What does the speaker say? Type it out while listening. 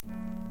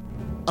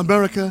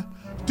America,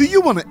 do you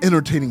want an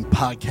entertaining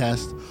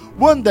podcast?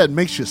 One that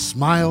makes you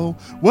smile,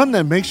 one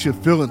that makes you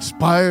feel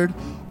inspired,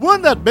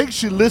 one that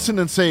makes you listen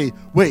and say,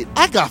 wait,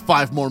 I got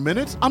 5 more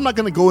minutes. I'm not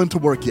going to go into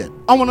work yet.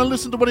 I want to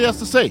listen to what he has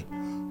to say.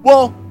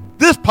 Well,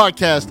 this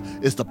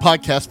podcast is the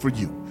podcast for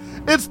you.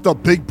 It's the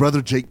Big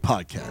Brother Jake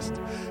podcast.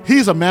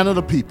 He's a man of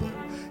the people.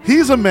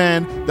 He's a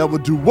man that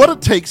would do what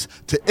it takes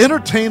to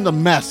entertain the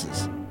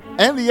masses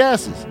and the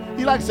asses.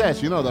 He likes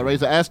ass, you know that, right?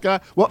 He's an ass guy.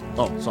 Well,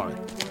 oh, sorry.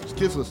 Just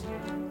kids listen.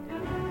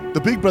 The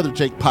Big Brother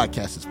Jake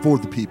podcast is for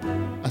the people.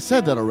 I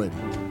said that already.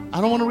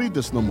 I don't want to read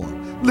this no more.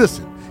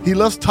 Listen, he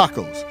loves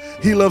tacos.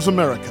 He loves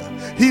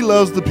America. He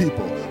loves the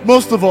people.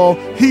 Most of all,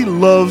 he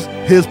loves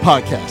his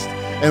podcast.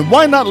 And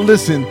why not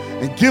listen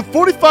and give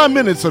 45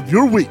 minutes of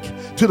your week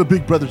to the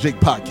Big Brother Jake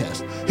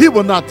podcast? He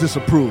will not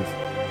disapprove.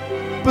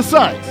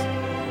 Besides,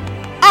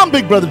 I'm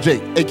Big Brother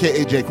Jake,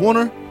 a.k.a. Jake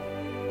Warner.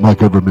 My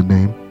government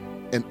name.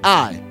 And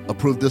I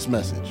approve this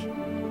message.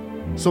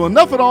 So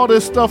enough of all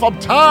this stuff. I'm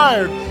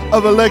tired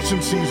of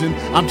election season.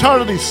 I'm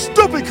tired of these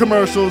stupid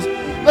commercials.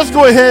 Let's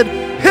go ahead,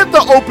 hit the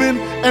open,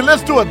 and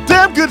let's do a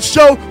damn good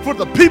show for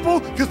the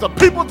people, because the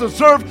people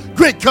deserve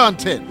great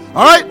content.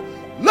 All right?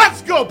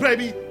 Let's go,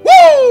 baby.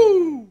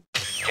 Woo!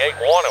 Jake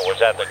Warner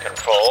was at the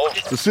controls.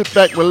 So sit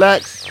back,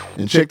 relax,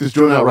 and check this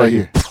joint out right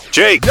here.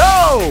 Jake!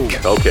 Yo!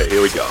 Okay,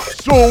 here we go.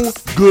 So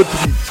good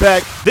to be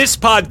back. This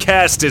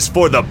podcast is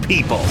for the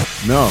people.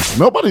 No,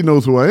 nobody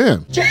knows who I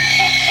am.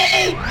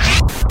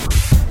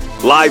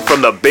 Live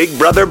from the Big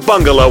Brother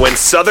Bungalow in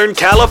Southern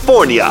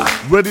California.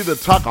 Ready to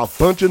talk a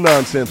bunch of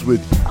nonsense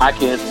with you. I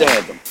can't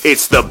stand them.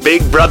 It's the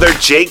Big Brother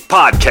Jake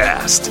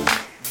podcast.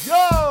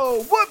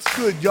 Yo, what's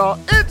good, y'all?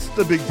 It's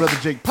the Big Brother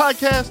Jake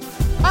podcast.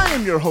 I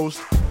am your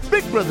host,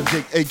 Big Brother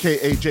Jake,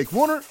 a.k.a. Jake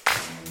Warner.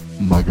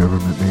 My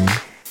government name.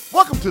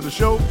 Welcome to the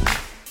show.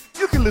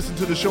 You can listen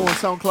to the show on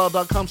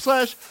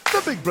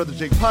SoundCloud.com/The Big Brother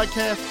Jake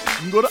podcast.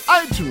 You can go to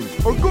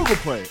iTunes or Google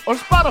Play or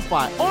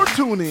Spotify or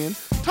TuneIn.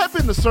 Type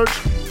in the search,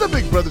 The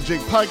Big Brother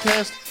Jake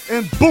podcast,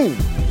 and boom,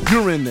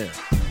 you're in there.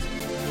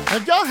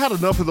 Have y'all had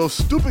enough of those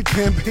stupid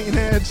campaign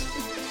ads?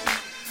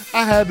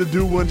 I had to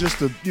do one just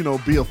to,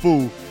 be a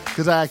fool,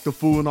 because I act a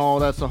fool and all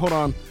that. So hold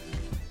on.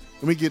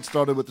 Let me get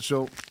started with the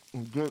show.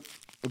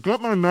 I've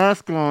got my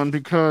mask on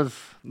because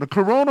the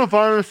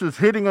coronavirus is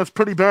hitting us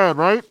pretty bad,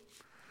 right?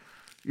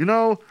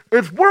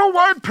 It's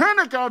worldwide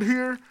panic out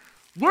here.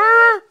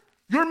 Wear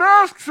your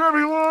masks,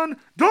 everyone.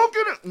 Don't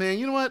get it. Man,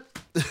 you know what?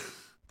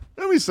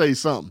 Let me say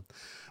something.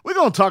 We're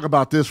going to talk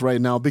about this right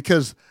now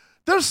because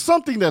there's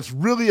something that's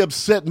really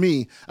upset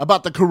me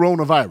about the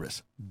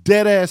coronavirus.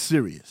 Dead ass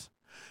serious.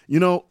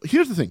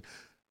 Here's the thing.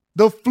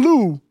 The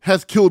flu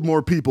has killed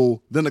more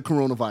people than the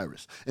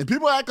coronavirus. And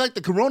people act like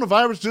the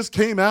coronavirus just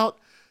came out.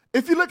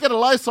 If you look at a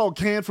Lysol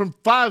can from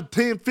 5,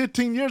 10,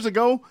 15 years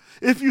ago,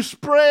 if you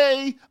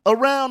spray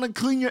around and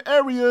clean your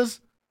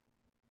areas,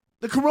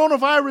 the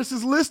coronavirus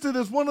is listed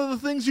as one of the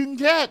things you can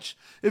catch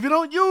if you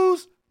don't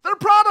use their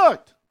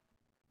product.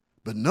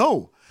 But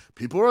no,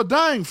 people are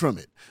dying from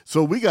it.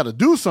 So we got to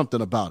do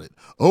something about it.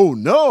 Oh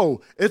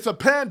no, it's a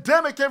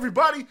pandemic,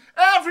 everybody.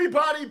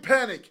 Everybody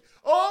panic.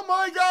 Oh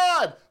my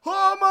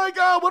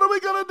God, what are we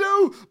going to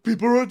do?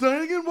 People are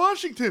dying in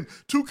Washington.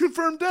 2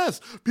 confirmed deaths.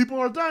 People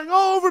are dying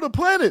all over the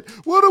planet.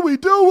 What do we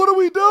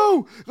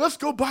do? Let's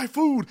go buy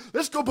food.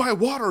 Let's go buy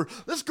water.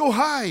 Let's go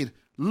hide.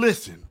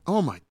 Listen,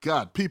 oh my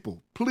God,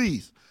 people,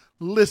 please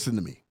listen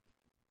to me.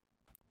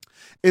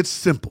 It's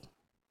simple.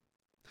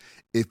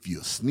 If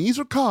you sneeze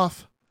or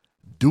cough,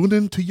 do it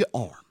into your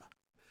arm.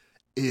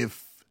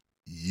 If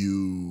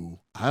you,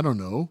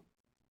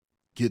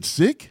 get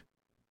sick,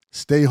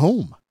 stay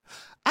home.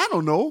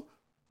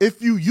 If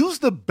you use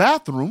the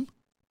bathroom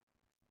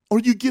or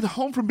you get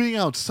home from being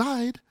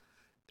outside,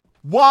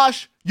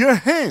 wash your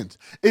hands.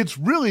 It's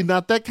really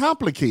not that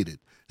complicated.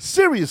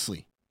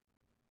 Seriously.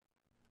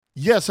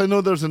 Yes, I know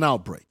there's an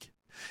outbreak,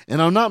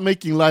 and I'm not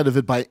making light of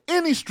it by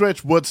any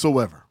stretch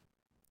whatsoever.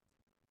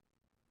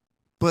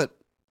 But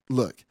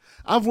look,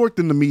 I've worked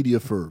in the media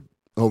for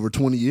over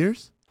 20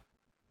 years,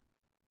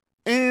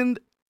 and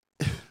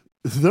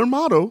their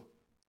motto,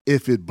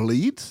 if it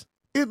bleeds,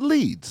 it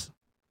leads.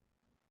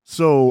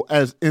 So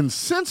as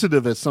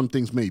insensitive as some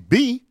things may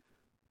be,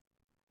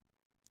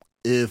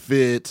 if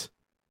it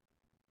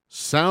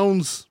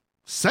sounds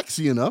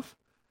sexy enough,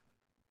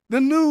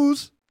 the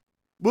news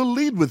will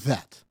lead with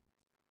that.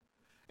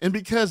 And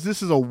because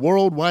this is a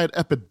worldwide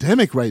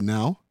epidemic right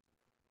now,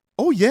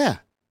 oh yeah,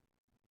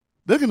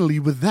 they're going to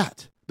lead with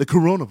that, the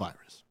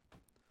coronavirus.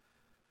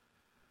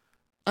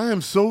 I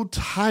am so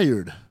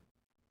tired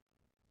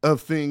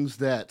of things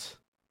that,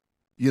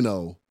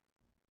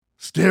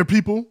 scare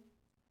people.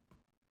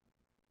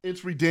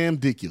 It's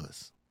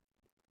ridiculous.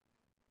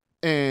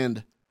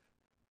 And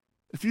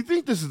if you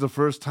think this is the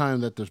first time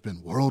that there's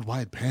been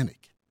worldwide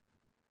panic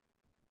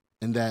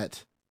and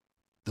that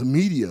the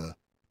media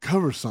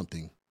covers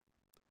something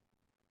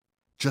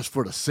just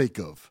for the sake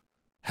of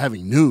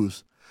having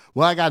news,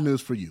 well, I got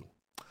news for you.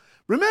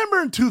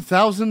 Remember in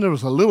 2000, there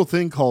was a little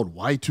thing called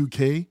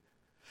Y2K?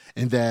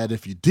 And that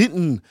if you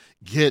didn't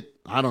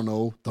get,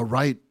 the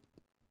right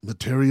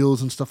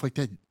materials and stuff like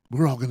that,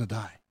 we're all going to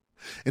die.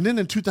 And then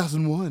in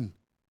 2001,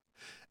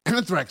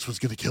 anthrax was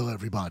going to kill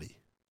everybody.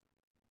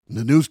 And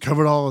the news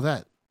covered all of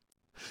that.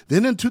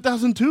 Then in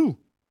 2002,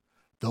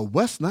 the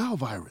West Nile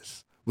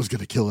virus was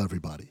going to kill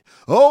everybody.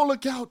 Oh,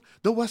 look out,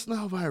 the West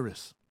Nile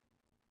virus.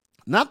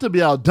 Not to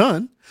be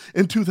outdone,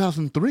 in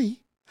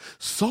 2003,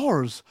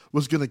 SARS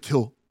was going to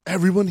kill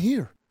everyone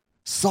here.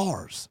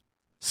 SARS.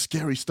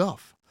 Scary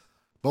stuff.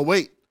 But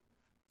wait,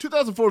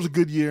 2004 is a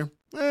good year.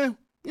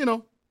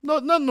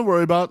 Nothing to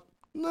worry about.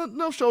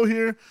 No show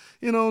here.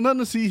 Nothing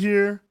to see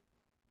here.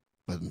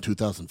 But in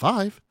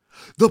 2005,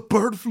 the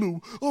bird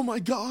flu. Oh my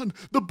God,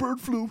 the bird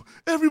flu.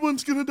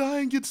 Everyone's going to die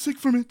and get sick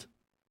from it.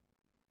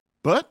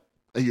 But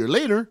a year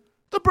later,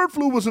 the bird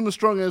flu wasn't as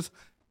strong as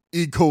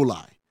E.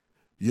 coli.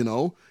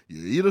 You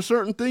eat a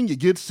certain thing, you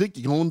get sick,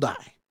 you're going to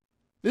die.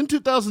 Then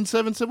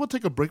 2007 said, we'll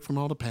take a break from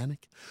all the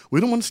panic.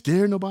 We don't want to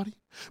scare nobody.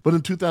 But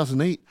in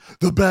 2008,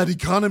 the bad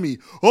economy.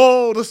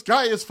 Oh, the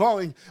sky is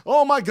falling.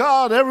 Oh my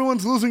God,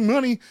 everyone's losing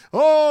money.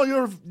 Oh,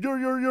 your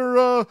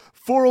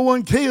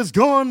 401k is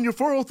gone. Your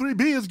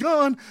 403b is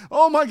gone.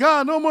 Oh my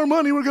God, no more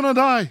money. We're going to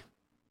die.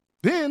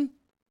 Then,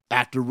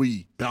 after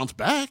we bounce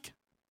back,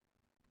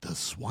 the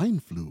swine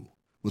flu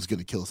was going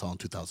to kill us all in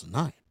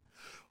 2009.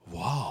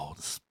 Wow.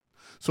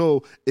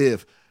 So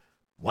if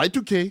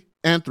Y2K,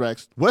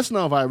 anthrax, West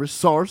Nile virus,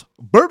 SARS,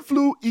 bird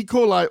flu, E.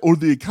 coli, or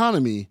the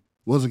economy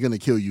wasn't going to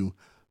kill you,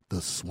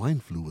 the swine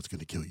flu was going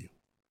to kill you.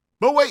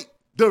 But wait,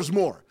 there's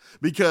more.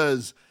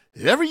 Because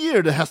every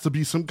year there has to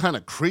be some kind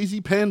of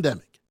crazy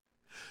pandemic.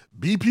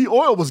 BP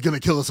oil was going to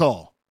kill us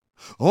all.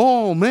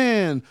 Oh,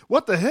 man,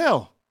 what the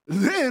hell?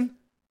 And then,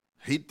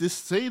 hate to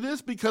say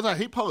this because I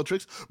hate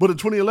politics, but in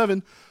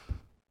 2011,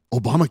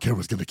 Obamacare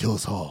was going to kill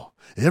us all.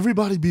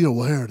 Everybody be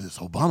aware of this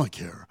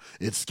Obamacare.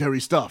 It's scary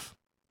stuff.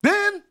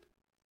 Then,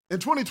 in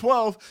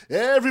 2012,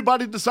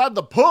 everybody decided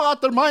to pull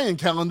out their Mayan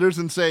calendars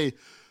and say,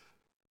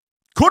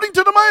 according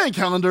to the Mayan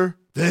calendar,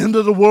 the end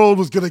of the world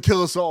was going to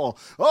kill us all.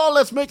 Oh,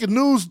 let's make a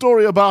news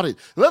story about it.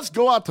 Let's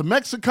go out to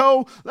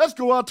Mexico. Let's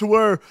go out to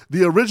where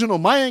the original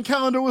Mayan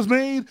calendar was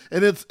made,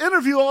 and let's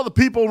interview all the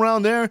people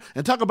around there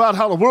and talk about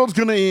how the world's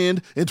going to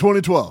end in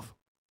 2012.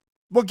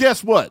 Well,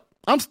 guess what?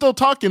 I'm still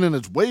talking, and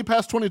it's way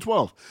past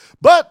 2012.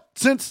 But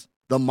since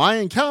the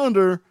Mayan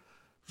calendar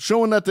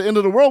showing that the end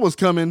of the world was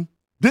coming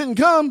didn't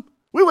come,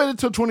 we waited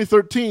till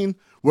 2013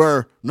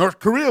 where North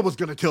Korea was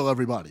going to kill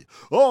everybody.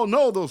 Oh,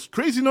 no, those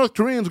crazy North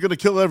Koreans are going to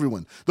kill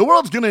everyone. The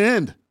world's going to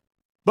end.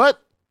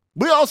 But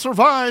we all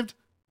survived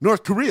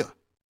North Korea.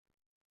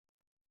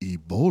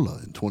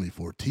 Ebola in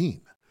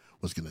 2014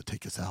 was going to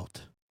take us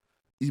out.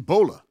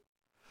 Ebola.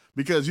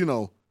 Because,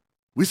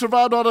 we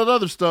survived all that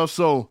other stuff,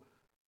 so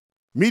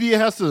media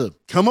has to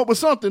come up with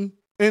something,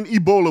 and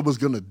Ebola was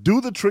going to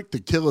do the trick to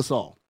kill us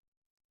all.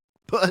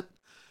 But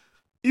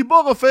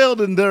Ebola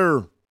failed in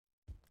their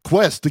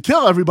quest to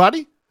kill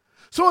everybody.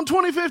 So in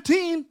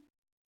 2015,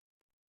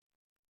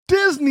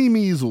 Disney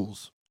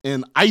measles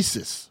and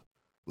ISIS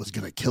was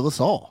going to kill us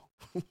all.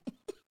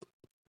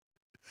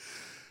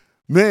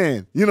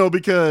 Man,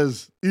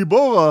 because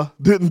Ebola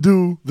didn't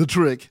do the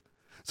trick.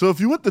 So if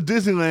you went to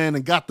Disneyland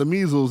and got the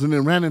measles and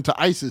then ran into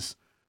ISIS,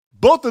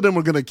 both of them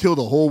were going to kill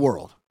the whole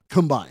world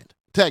combined,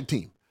 tag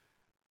team.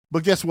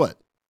 But guess what?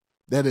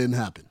 That didn't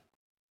happen.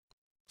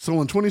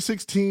 So in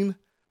 2016,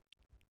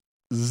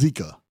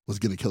 Zika was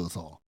going to kill us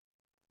all.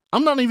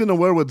 I'm not even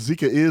aware what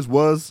Zika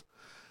was.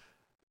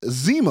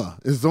 Zima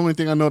is the only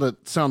thing I know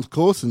that sounds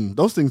close, and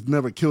those things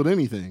never killed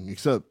anything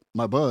except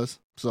my buzz.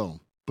 So,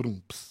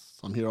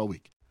 I'm here all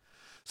week.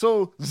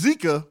 So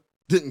Zika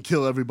didn't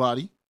kill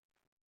everybody.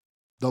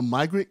 The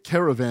migrant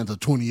caravans of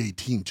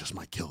 2018 just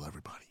might kill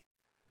everybody.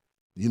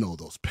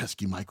 Those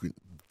pesky migrant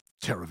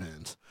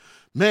caravans.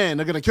 Man,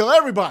 they're going to kill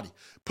everybody.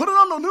 Put it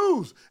on the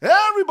news.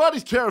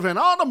 Everybody's caravan.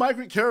 All the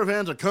migrant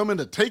caravans are coming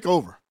to take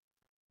over.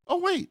 Oh,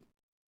 wait.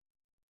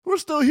 We're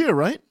still here,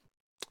 right?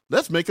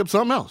 Let's make up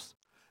something else.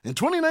 In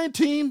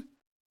 2019,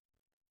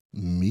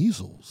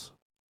 measles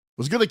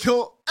was going to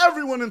kill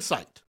everyone in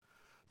sight.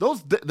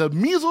 The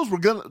measles were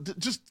going to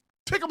just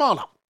take them all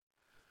out.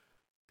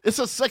 It's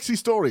a sexy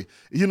story.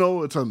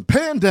 It's a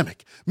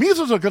pandemic.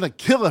 Measles are going to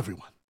kill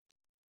everyone.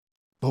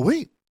 But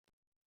wait,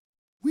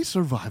 we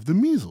survived the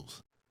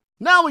measles.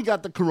 Now we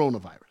got the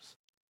coronavirus.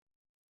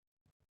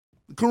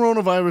 The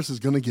coronavirus is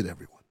going to get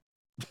everyone.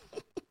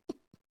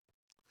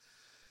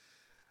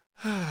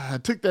 I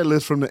took that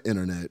list from the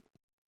internet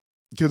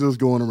because it was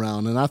going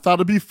around, and I thought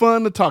it'd be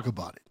fun to talk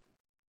about it.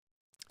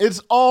 It's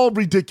all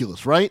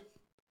ridiculous, right?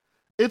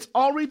 It's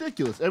all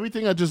ridiculous.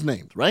 Everything I just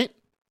named, right?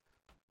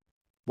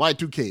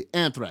 Y2K,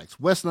 anthrax,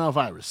 West Nile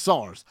virus,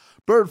 SARS,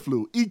 bird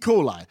flu, E.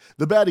 coli,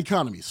 the bad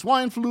economy,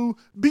 swine flu,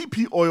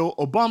 BP oil,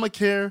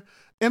 Obamacare,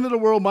 end of the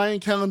world Mayan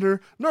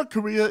calendar, North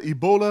Korea,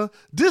 Ebola,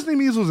 Disney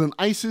measles and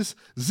ISIS,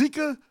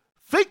 Zika,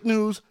 fake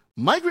news,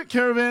 migrant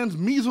caravans,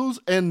 measles,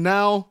 and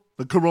now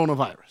the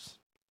coronavirus.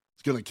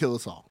 It's going to kill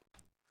us all.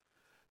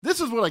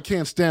 This is what I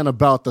can't stand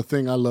about the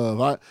thing I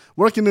love.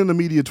 Working in the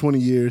media 20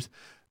 years,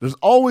 there's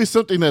always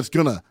something that's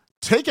going to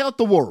take out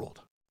the world.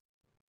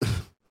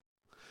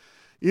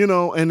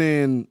 and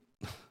then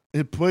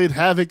it played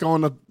havoc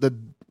on the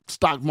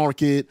stock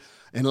market,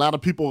 and a lot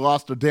of people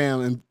lost their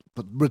damn and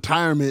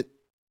retirement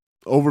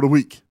over the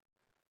week.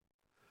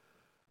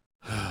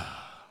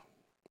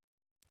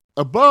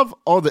 Above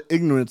all the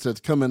ignorance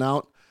that's coming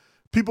out,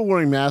 people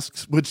wearing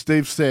masks, which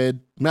they've said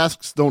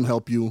masks don't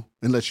help you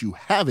unless you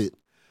have it.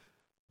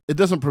 It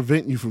doesn't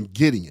prevent you from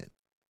getting it.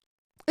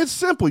 It's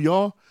simple,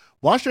 y'all.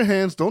 Wash your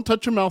hands. Don't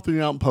touch your mouth when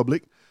you're out in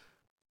public.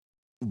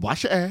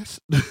 Wash your ass.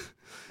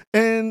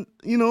 And,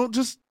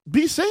 just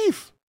be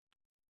safe.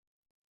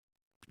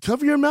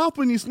 Cover your mouth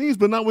when you sneeze,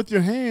 but not with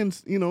your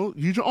hands.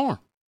 Use your arm.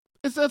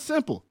 It's that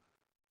simple.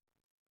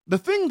 The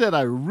thing that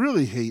I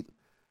really hate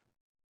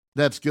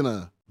that's going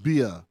to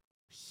be a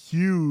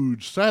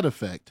huge side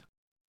effect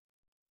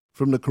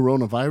from the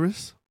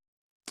coronavirus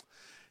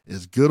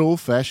is good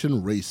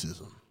old-fashioned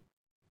racism.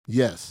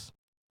 Yes.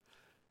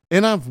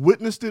 And I've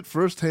witnessed it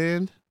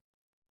firsthand,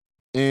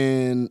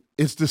 and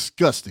it's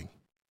disgusting.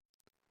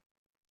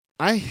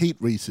 I hate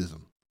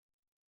racism.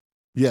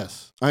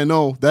 Yes, I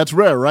know. That's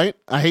rare, right?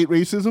 I hate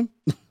racism.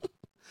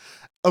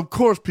 Of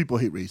course people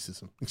hate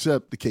racism,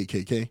 except the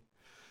KKK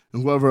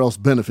and whoever else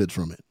benefits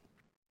from it.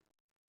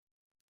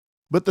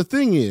 But the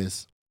thing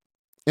is,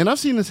 and I've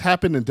seen this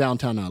happen in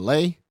downtown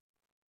LA,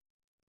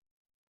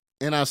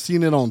 and I've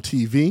seen it on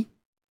TV,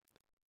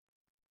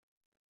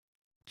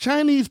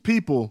 Chinese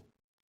people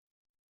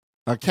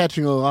are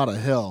catching a lot of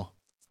hell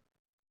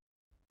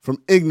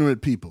from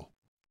ignorant people.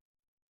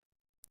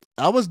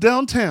 I was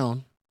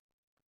downtown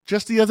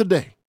just the other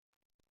day,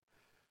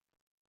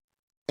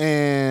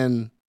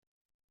 and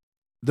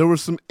there were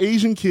some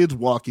Asian kids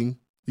walking.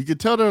 You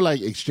could tell they're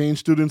like exchange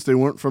students. They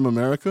weren't from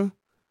America.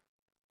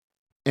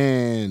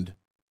 And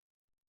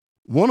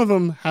one of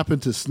them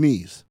happened to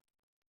sneeze.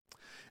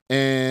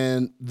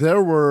 And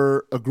there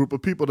were a group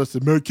of people that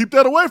said, "Man, keep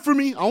that away from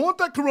me. I want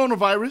that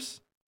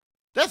coronavirus.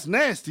 That's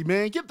nasty,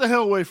 man. Get the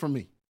hell away from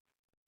me."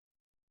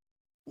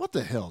 What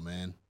the hell,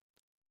 man?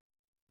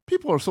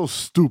 People are so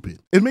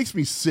stupid. It makes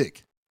me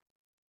sick.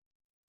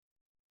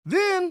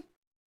 Then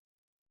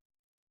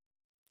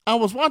I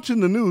was watching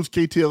the news,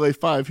 KTLA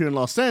 5 here in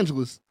Los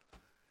Angeles,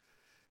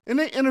 and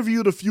they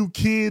interviewed a few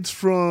kids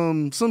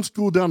from some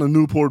school down in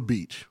Newport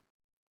Beach.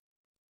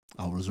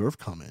 I'll reserve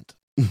comment.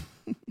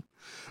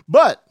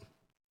 But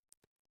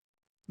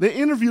they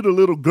interviewed a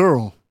little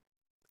girl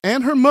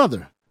and her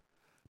mother,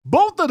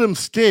 both of them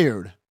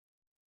scared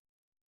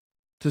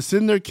to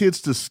send their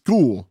kids to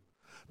school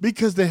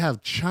because they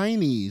have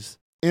Chinese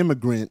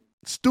immigrant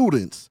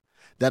students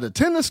that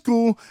attend the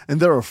school, and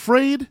they're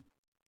afraid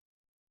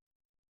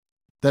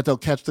that they'll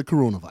catch the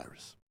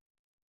coronavirus.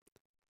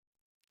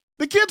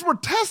 The kids were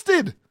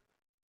tested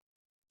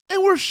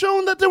and were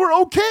shown that they were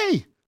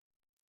okay.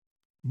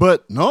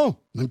 But no,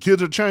 them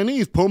kids are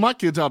Chinese. Pull my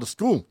kids out of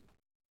school.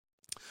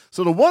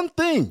 So the one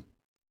thing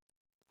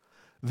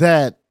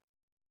that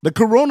the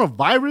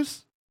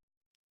coronavirus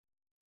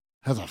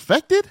has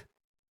affected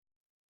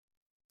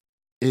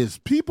is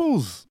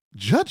people's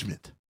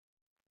judgment.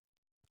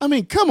 I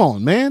mean, come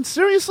on, man.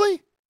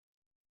 Seriously?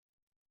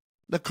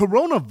 The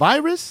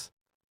coronavirus?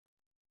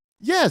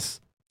 Yes,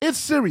 it's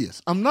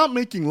serious. I'm not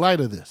making light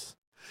of this.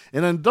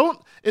 And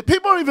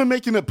people are even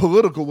making it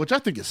political, which I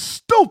think is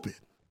stupid.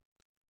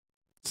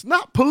 It's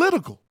not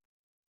political.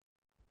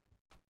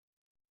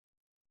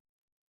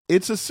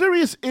 It's a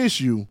serious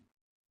issue.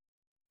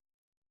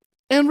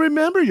 And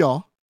remember,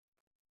 y'all,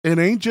 it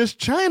ain't just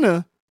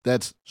China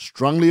that's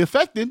strongly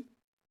affected.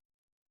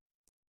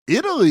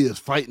 Italy is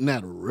fighting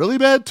that really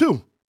bad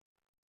too.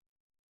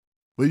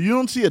 But you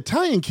don't see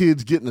Italian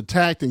kids getting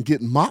attacked and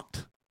getting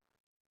mocked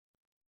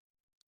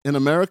in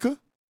America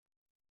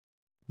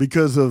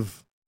because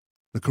of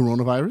the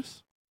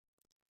coronavirus.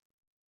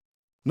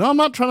 No, I'm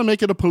not trying to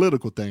make it a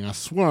political thing. I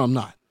swear I'm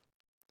not.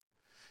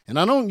 And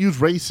I don't use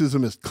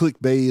racism as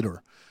clickbait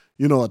or,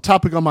 a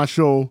topic on my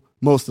show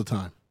most of the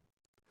time.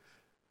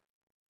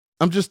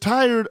 I'm just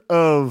tired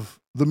of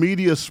the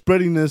media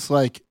spreading this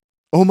like,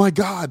 oh my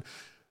God,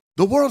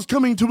 the world's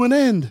coming to an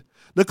end.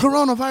 The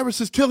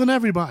coronavirus is killing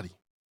everybody.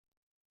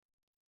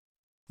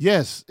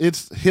 Yes,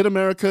 it's hit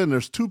America, and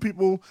there's 2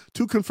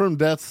 confirmed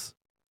deaths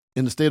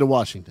in the state of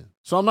Washington.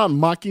 So I'm not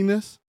mocking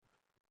this.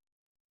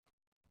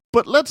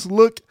 But let's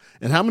look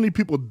at how many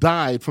people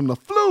died from the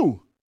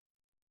flu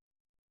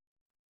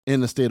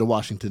in the state of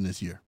Washington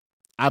this year.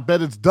 I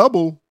bet it's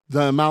double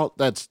the amount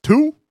that's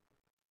 2.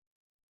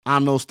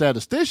 I'm no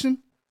statistician,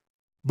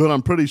 but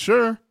I'm pretty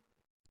sure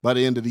by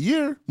the end of the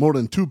year, more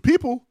than 2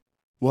 people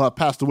will have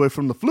passed away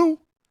from the flu.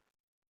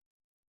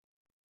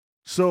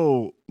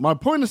 So my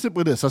point is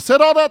simply this. I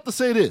said all that to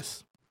say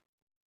this.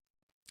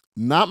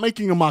 Not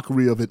making a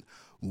mockery of it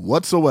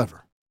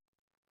whatsoever.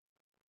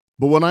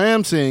 But what I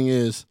am saying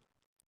is,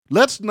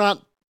 let's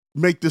not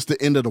make this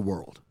the end of the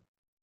world.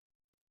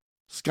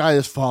 Sky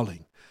is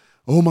falling.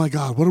 Oh my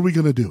God, what are we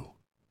going to do?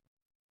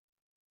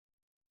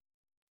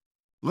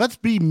 Let's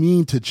be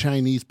mean to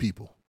Chinese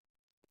people.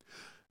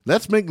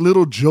 Let's make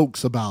little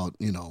jokes about,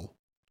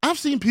 I've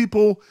seen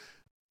people,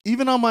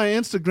 even on my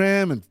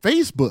Instagram and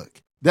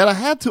Facebook, that I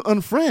had to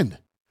unfriend,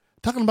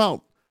 talking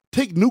about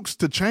take nukes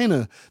to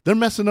China. They're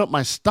messing up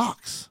my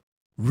stocks.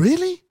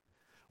 Really?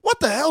 What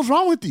the hell's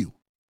wrong with you?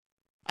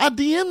 I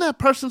DM that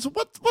person, so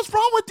what's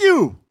wrong with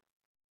you?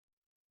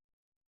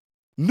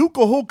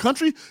 Nuke a whole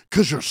country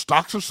because your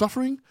stocks are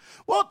suffering?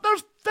 Well,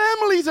 there's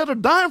families that are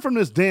dying from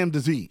this damn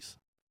disease,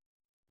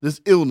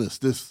 this illness,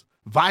 this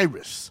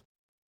virus.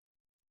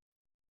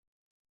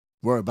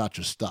 Worry about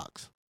your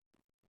stocks.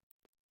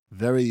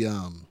 Very,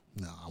 no,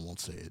 I won't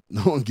say it.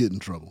 No one get in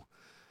trouble.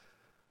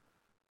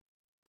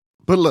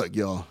 But look,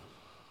 y'all,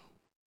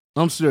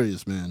 I'm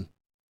serious, man.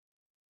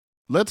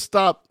 Let's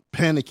stop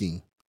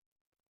panicking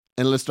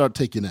and let's start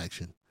taking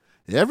action.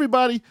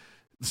 Everybody,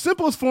 the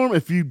simplest form,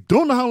 if you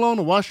don't know how long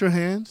to wash your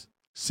hands,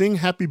 sing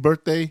happy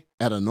birthday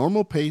at a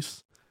normal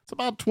pace. It's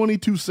about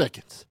 22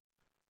 seconds.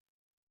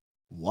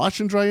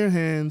 Wash and dry your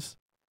hands.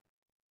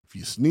 If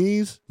you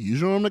sneeze, use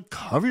your arm to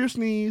cover your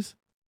sneeze.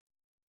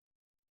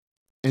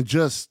 And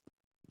just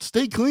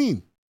stay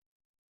clean.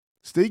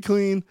 Stay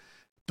clean.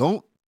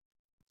 Don't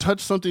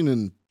touch something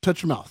and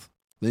touch your mouth.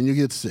 Then you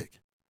get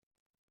sick.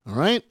 All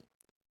right?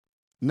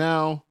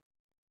 Now,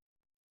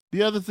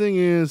 the other thing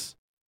is,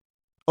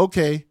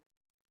 okay,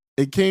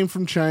 it came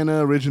from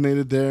China,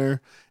 originated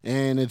there,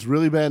 and it's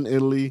really bad in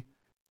Italy.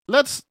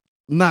 Let's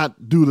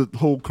not do the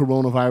whole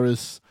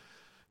coronavirus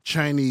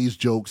Chinese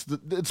jokes.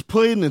 It's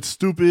plain and it's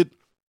stupid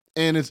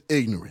and it's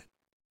ignorant.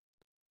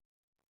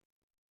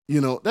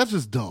 You know, that's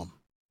just dumb.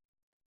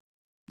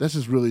 That's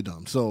just really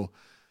dumb. So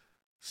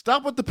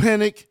stop with the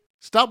panic.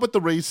 Stop with the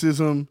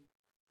racism.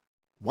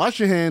 Wash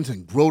your hands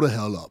and grow the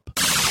hell up.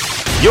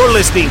 You're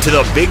listening to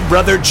the Big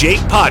Brother Jake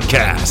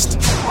podcast.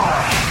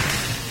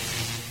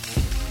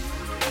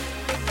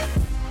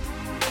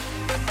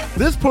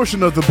 This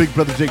portion of the Big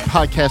Brother Jake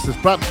podcast is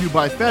brought to you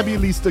by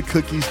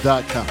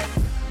FabulistCookies.com.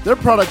 Their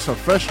products are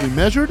freshly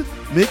measured,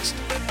 mixed,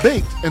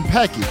 baked, and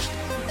packaged,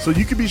 so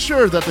you can be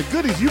sure that the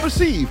goodies you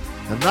receive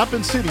have not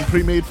been sitting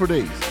pre-made for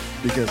days.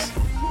 Because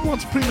who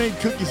wants pre-made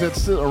cookies that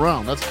sit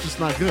around? That's just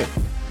not good.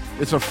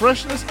 It's a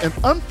freshness and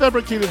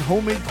unfabricated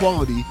homemade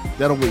quality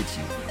that awaits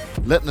you.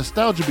 Let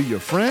nostalgia be your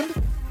friend,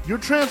 your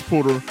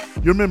transporter,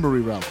 your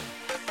memory router.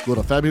 Go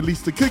to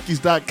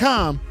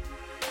FabulistCookies.com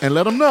and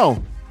let them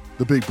know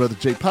the Big Brother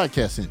Jake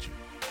podcast sent you.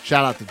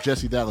 Shout out to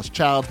Jessie Dallas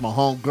Childs, my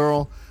home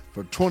girl,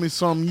 for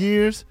 20-some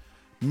years.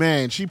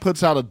 Man, she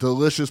puts out a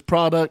delicious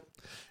product.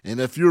 And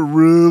if you're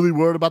really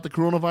worried about the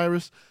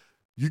coronavirus,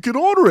 you can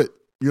order it.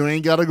 You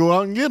ain't got to go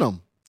out and get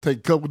them. Take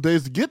a couple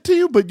days to get to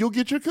you, but you'll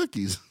get your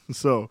cookies.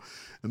 So,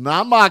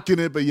 not mocking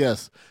it, but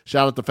yes,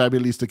 shout out to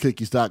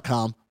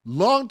FabulistCookies.com,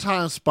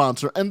 longtime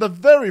sponsor and the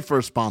very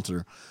first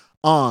sponsor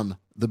on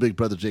the Big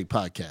Brother Jake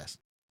podcast.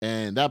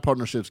 And that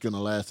partnership's going to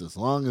last as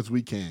long as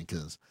we can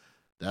because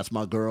that's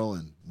my girl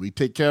and we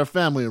take care of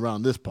family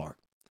around this part.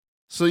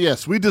 So,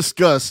 yes, we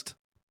discussed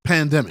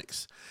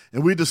pandemics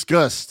and we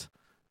discussed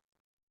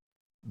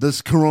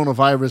this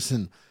coronavirus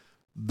and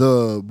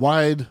the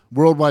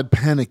worldwide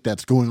panic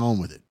that's going on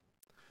with it.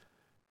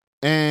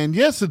 And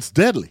yes, it's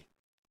deadly.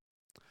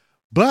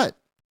 But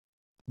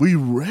we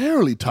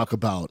rarely talk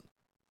about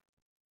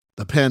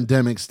the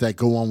pandemics that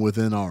go on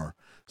within our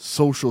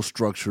social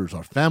structures,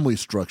 our family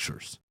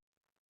structures.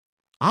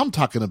 I'm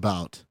talking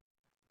about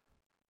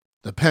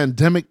the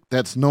pandemic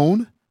that's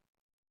known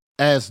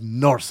as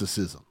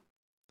narcissism.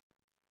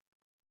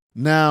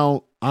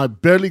 Now, I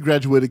barely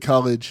graduated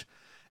college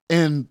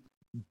and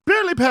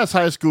barely passed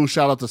high school.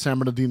 Shout out to San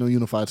Bernardino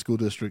Unified School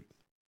District.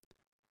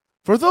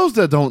 For those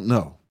that don't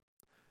know,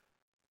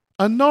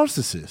 a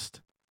narcissist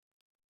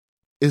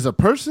is a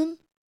person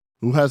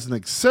who has an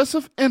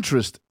excessive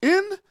interest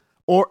in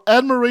or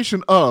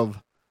admiration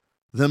of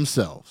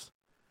themselves.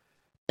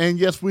 And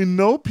yes, we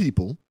know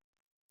people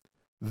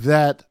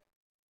that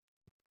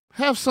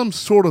have some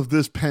sort of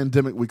this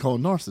pandemic we call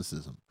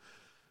narcissism.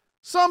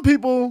 Some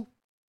people,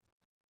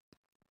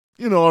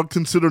 are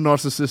considered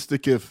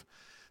narcissistic if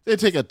they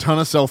take a ton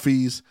of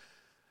selfies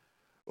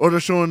or they're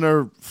showing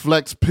their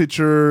flex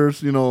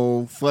pictures,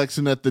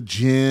 flexing at the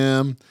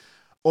gym,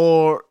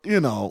 or,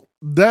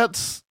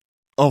 that's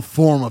a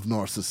form of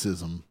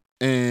narcissism.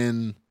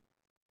 And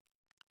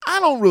I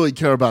don't really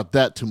care about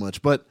that too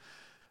much, but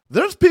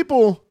there's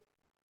people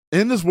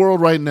in this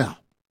world right now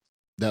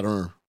that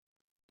are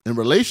in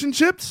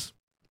relationships,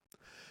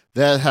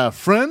 that have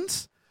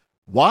friends,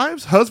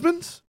 wives,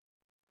 husbands,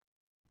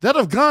 that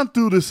have gone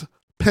through this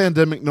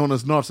pandemic known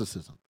as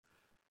narcissism.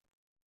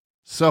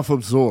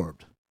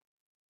 Self-absorbed.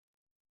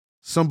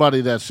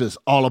 Somebody that's just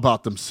all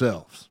about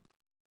themselves.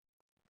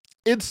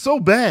 It's so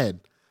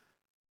bad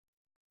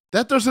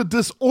that there's a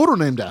disorder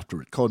named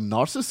after it called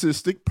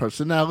narcissistic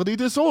personality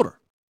disorder.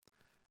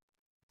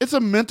 It's a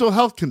mental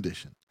health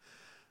condition.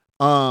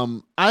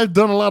 I've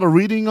done a lot of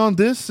reading on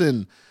this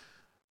and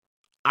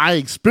I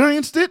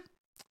experienced it.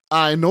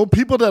 I know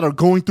people that are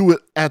going through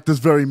it at this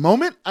very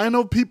moment. I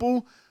know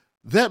people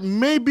that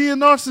may be a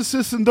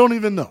narcissist and don't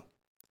even know.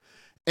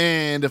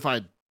 And if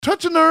I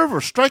touch a nerve or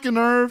strike a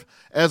nerve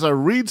as I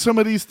read some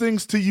of these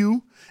things to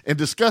you and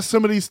discuss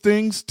some of these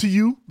things to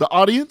you, the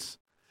audience,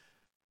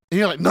 and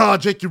you're like, nah,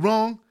 Jake, you're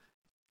wrong.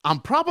 I'm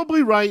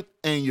probably right,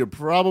 and you're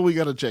probably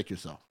going to check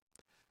yourself.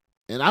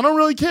 And I don't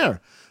really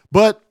care.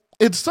 But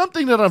it's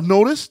something that I've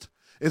noticed.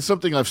 It's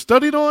something I've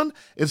studied on.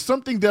 It's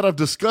something that I've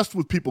discussed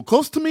with people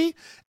close to me.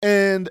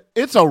 And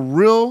it's a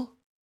real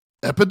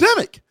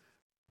epidemic.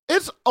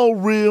 It's a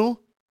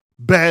real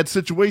bad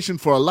situation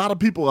for a lot of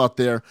people out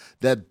there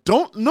that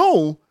don't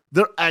know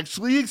they're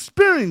actually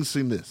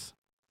experiencing this.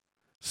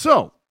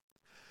 So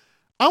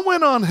I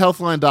went on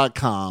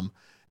healthline.com,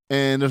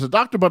 and there's a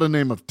doctor by the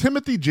name of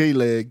Timothy J.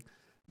 Legg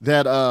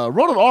that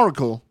wrote an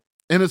article,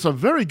 and it's a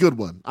very good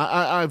one.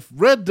 I've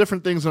read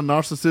different things on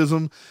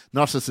narcissism,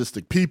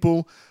 narcissistic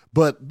people,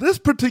 but this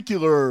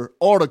particular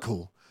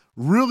article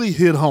really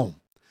hit home.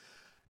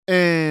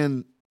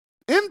 And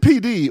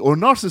NPD, or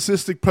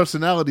narcissistic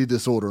personality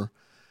disorder,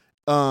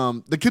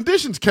 the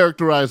condition's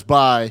characterized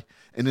by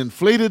an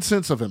inflated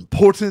sense of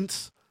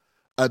importance,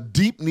 a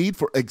deep need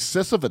for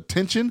excessive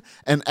attention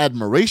and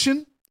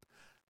admiration,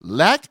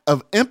 lack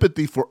of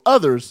empathy for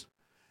others,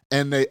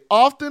 and they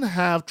often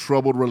have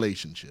troubled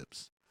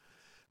relationships.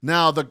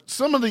 Now,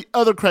 some of the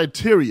other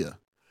criteria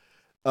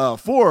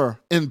for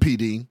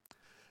NPD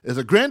is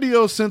a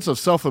grandiose sense of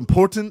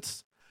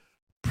self-importance,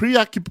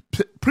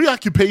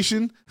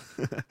 preoccupation.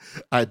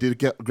 I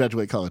did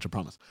graduate college, I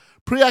promise.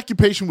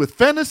 Preoccupation with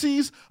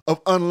fantasies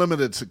of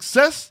unlimited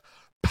success,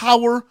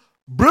 power,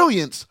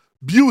 brilliance,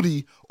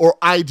 beauty, or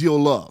ideal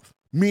love,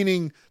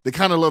 meaning the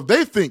kind of love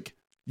they think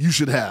you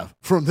should have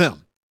from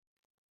them.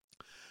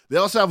 They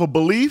also have a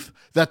belief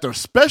that they're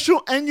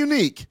special and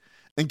unique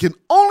and can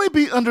only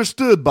be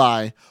understood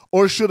by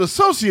or should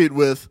associate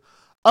with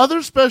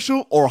other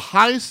special or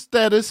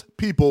high-status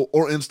people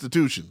or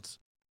institutions.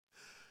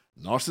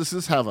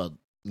 Narcissists have a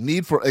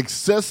need for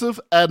excessive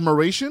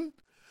admiration,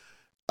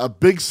 a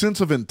big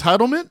sense of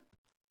entitlement,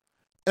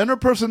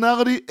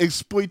 interpersonality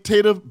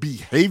exploitative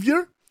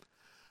behavior,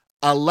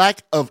 a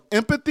lack of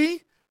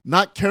empathy,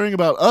 not caring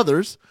about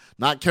others,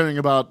 not caring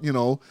about,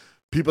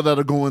 people that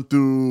are going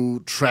through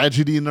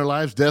tragedy in their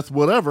lives, death,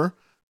 whatever.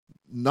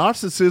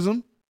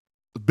 Narcissism,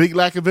 a big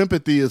lack of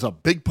empathy is a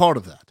big part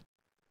of that.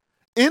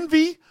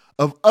 Envy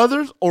of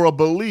others, or a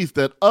belief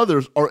that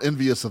others are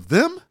envious of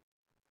them,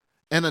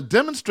 and a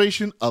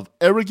demonstration of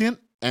arrogant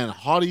and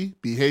haughty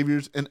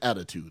behaviors and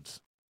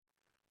attitudes.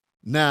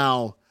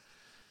 Now,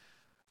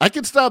 I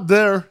could stop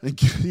there and,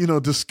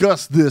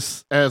 discuss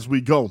this as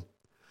we go.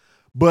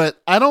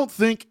 But I don't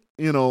think,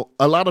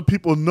 a lot of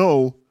people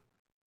know,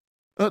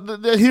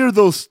 they hear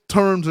those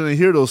terms and they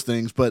hear those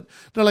things, but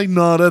they're like,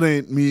 no, that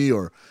ain't me,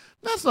 or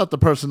that's not the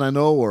person I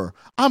know, or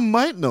I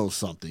might know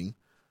something,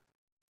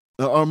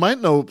 or might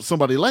know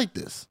somebody like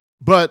this.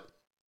 But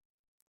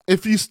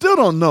if you still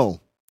don't know,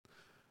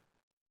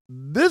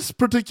 this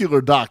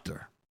particular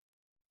doctor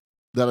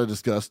that I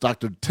discussed,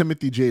 Dr.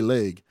 Timothy J.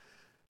 Legg,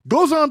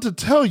 goes on to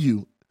tell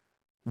you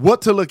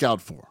what to look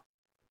out for.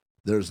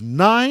 There's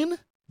 9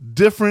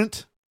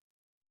 different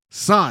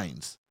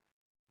signs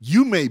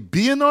you may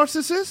be a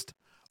narcissist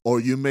or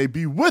you may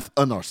be with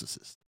a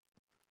narcissist.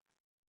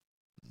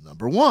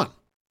 Number 1,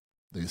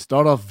 they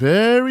start off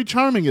very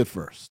charming at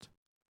first.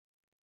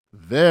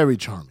 Very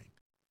charming.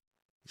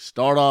 You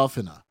start off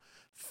in a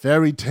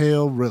fairy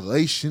tale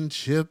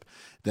relationship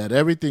that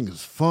everything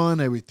is fun,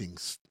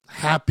 everything's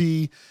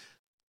happy.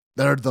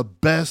 They're the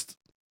best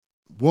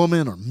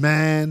woman or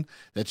man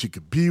that you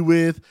could be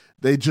with.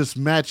 They just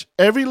match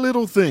every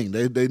little thing.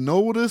 They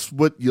notice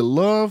what you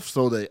love,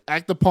 so they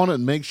act upon it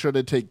and make sure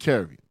they take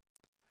care of you.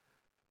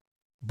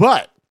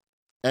 But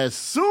as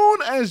soon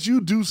as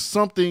you do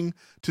something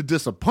to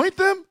disappoint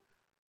them,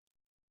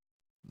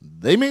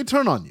 they may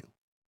turn on you.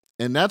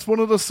 And that's one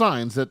of the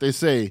signs that they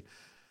say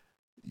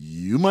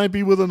you might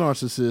be with a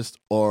narcissist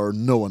or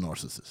know a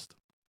narcissist.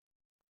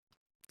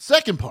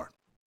 Second part,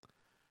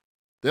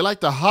 they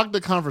like to hog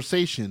the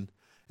conversation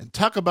and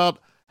talk about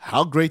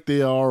how great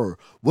they are or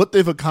what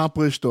they've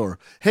accomplished, or,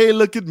 hey,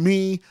 look at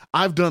me.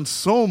 I've done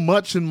so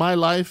much in my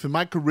life, in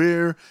my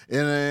career,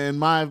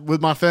 and with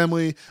my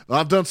family.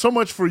 I've done so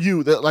much for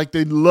you, that like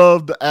they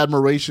love the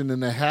admiration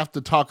and they have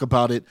to talk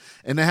about it,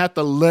 and they have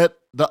to let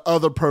the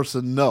other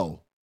person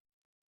know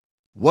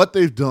what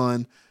they've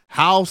done,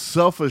 how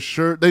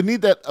self-assured. They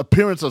need that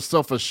appearance of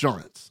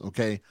self-assurance,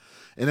 okay?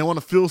 And they want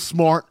to feel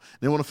smart.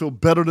 They want to feel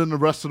better than the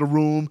rest of the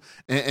room,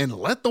 and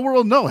let the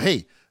world know,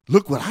 hey,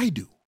 look what I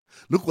do.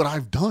 Look what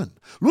I've done.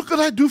 Look what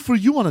I do for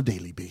you on a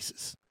daily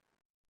basis.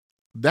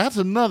 That's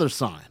another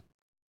sign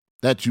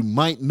that you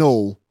might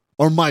know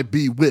or might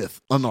be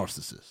with a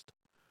narcissist.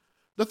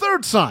 The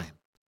third sign,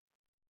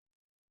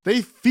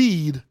 they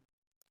feed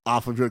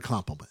off of your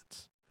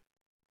compliments.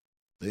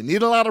 They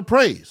need a lot of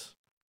praise.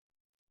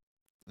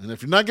 And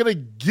if you're not going to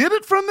get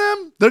it from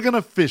them, they're going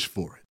to fish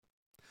for it.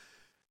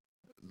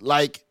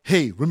 Like,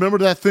 hey, remember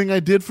that thing I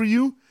did for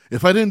you?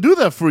 If I didn't do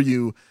that for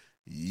you,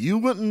 you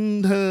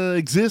wouldn't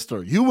exist,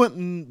 or you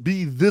wouldn't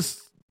be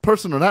this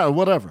person or that or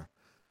whatever.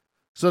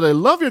 So they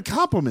love your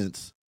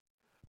compliments,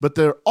 but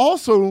they're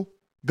also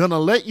going to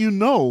let you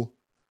know,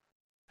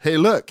 hey,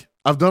 look,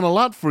 I've done a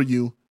lot for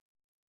you.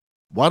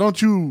 Why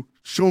don't you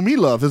show me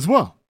love as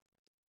well?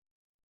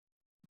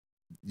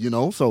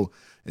 So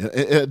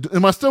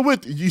am I still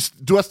with you?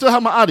 Do I still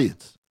have my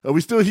audience? Are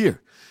we still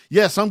here?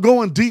 Yes, I'm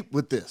going deep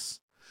with this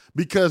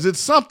because it's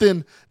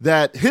something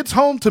that hits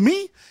home to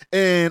me,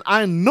 and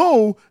I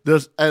know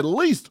there's at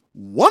least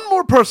one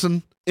more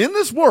person in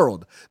this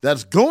world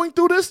that's going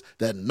through this,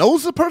 that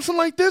knows a person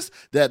like this,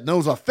 that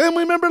knows a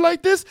family member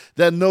like this,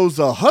 that knows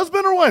a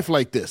husband or wife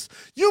like this.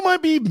 You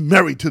might be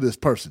married to this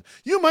person.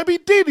 You might be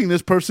dating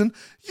this person.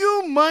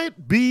 You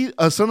might be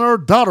a son or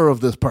daughter of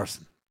this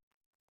person.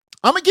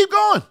 I'm going to keep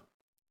going.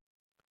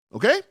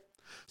 Okay?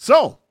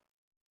 So,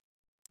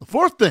 the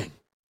fourth thing,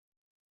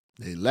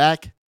 they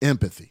lack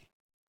empathy.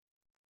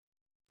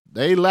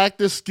 They lack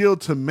this skill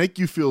to make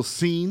you feel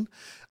seen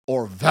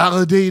or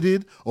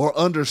validated or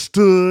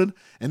understood,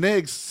 and they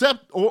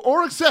accept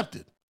or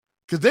accepted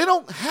because they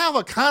don't have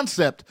a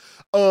concept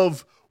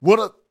of what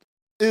it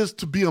is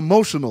to be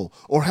emotional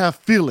or have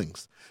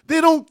feelings.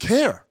 They don't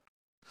care.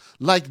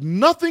 Like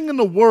nothing in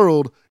the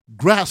world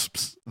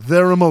grasps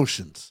their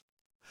emotions.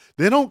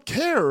 They don't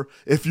care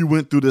if you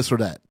went through this or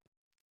that.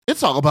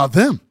 It's all about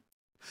them.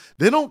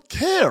 They don't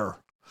care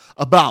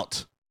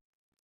about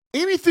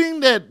anything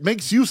that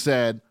makes you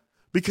sad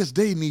because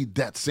they need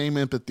that same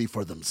empathy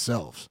for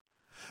themselves.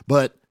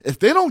 But if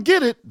they don't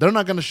get it, they're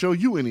not going to show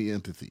you any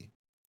empathy.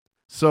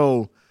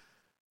 So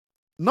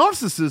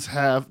narcissists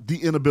have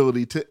the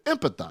inability to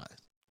empathize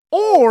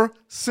or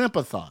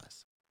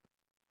sympathize.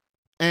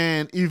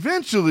 And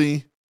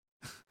eventually,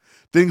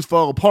 things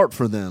fall apart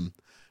for them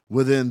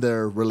within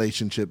their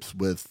relationships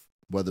with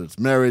whether it's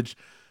marriage,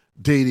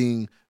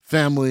 dating,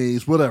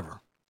 families,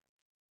 whatever.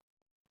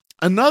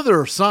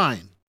 Another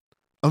sign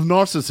of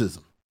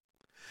narcissism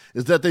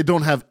is that they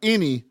don't have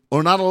any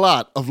or not a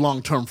lot of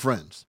long-term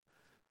friends.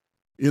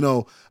 You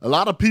know, a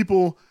lot of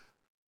people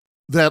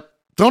that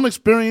don't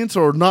experience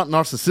or are not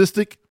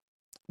narcissistic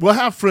will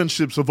have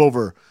friendships of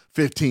over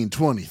 15,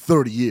 20,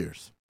 30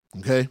 years,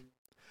 okay?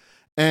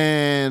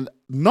 And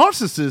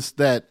narcissists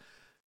that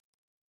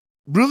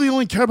really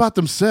only care about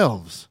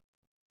themselves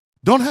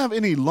don't have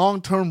any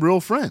long-term real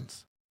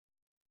friends.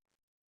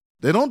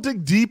 They don't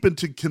dig deep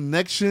into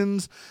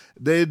connections.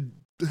 They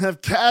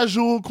have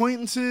casual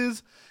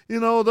acquaintances. You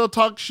know, they'll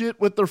talk shit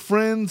with their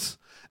friends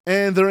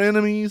and their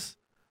enemies,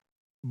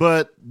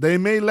 but they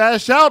may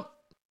lash out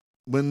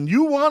when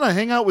you want to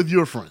hang out with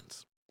your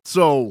friends.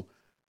 So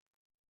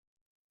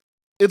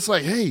it's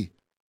like, hey,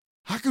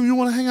 how come you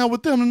want to hang out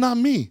with them and not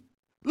me?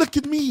 Look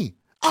at me.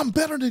 I'm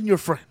better than your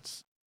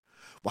friends.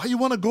 Why you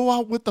want to go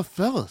out with the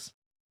fellas?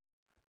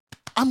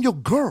 I'm your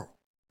girl.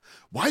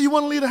 Why you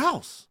want to leave the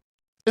house?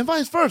 And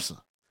vice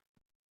versa.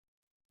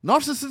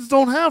 Narcissists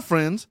don't have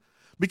friends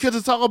because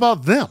it's all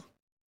about them.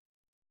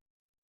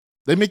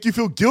 They make you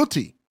feel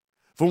guilty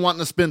for wanting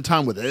to spend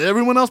time with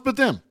everyone else but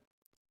them.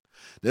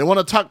 They want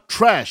to talk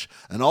trash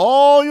and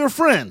all your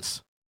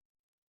friends.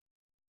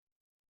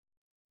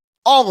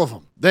 All of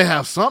them. They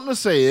have something to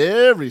say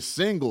every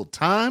single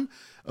time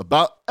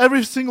about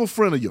every single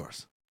friend of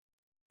yours.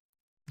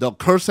 They'll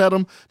curse at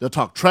them. They'll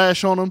talk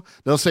trash on them.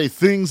 They'll say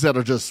things that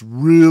are just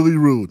really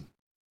rude.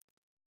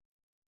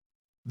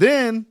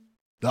 Then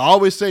they'll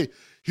always say,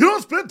 you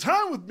don't spend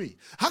time with me.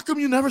 How come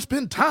you never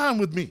spend time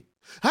with me?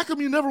 How come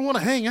you never want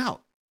to hang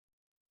out?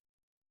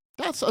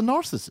 That's a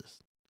narcissist.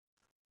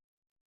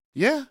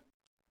 Yeah,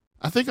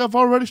 I think I've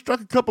already struck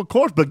a couple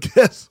chords, but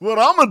guess what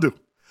I'm going to do?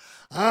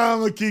 I'm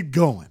going to keep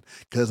going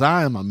because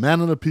I am a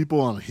man of the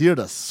people. I'm here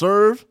to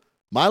serve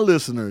my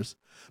listeners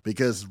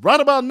because right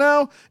about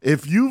now,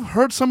 if you've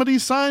heard some of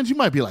these signs, you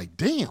might be like,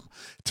 damn,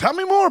 tell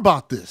me more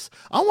about this.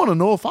 I want to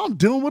know if I'm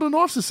dealing with a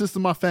narcissist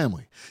in my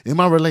family, in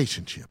my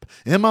relationship,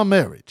 in my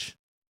marriage.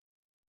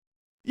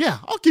 Yeah,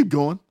 I'll keep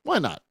going. Why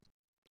not?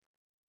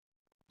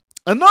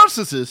 A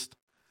narcissist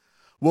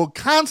will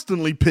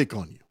constantly pick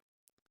on you.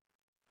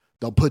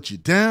 They'll put you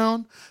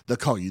down. They'll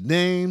call you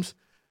names.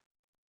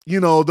 You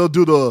know, they'll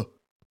do the,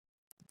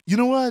 you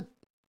know what?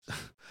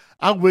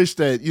 I wish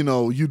that, you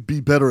know, you'd be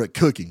better at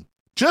cooking.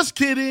 Just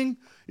kidding.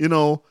 You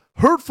know,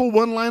 hurtful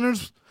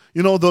one-liners.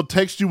 You know, they'll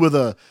text you with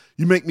a,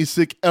 you make me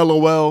sick,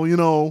 LOL, you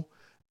know,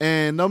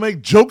 and they'll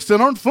make jokes that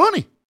aren't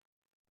funny.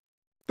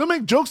 They'll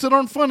make jokes that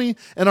aren't funny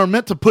and are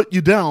meant to put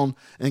you down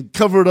and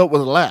cover it up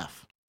with a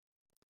laugh.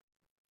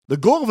 The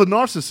goal of a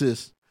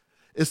narcissist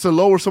is to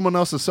lower someone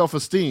else's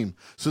self-esteem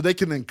so they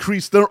can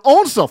increase their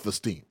own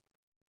self-esteem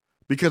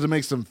because it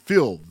makes them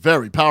feel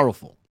very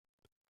powerful.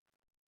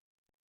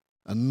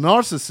 A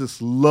narcissist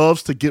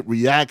loves to get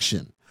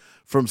reaction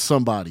from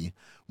somebody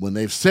when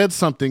they've said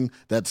something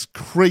that's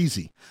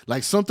crazy,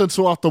 like something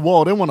so off the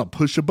wall, they want to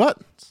push your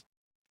buttons.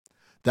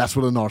 That's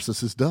what a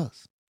narcissist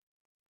does.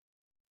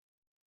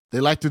 They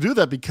like to do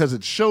that because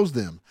it shows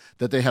them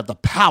that they have the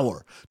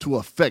power to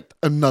affect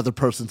another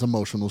person's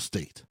emotional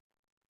state.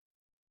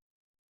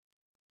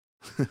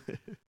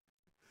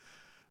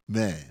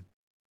 Man,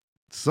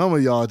 some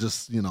of y'all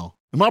just, you know,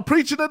 am I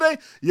preaching today?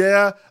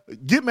 Yeah,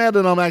 get mad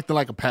that I'm acting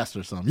like a pastor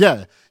or something.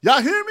 Yeah,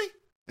 y'all hear me?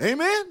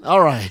 Amen? All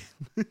right.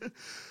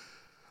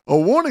 A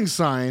warning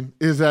sign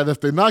is that if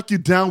they knock you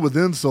down with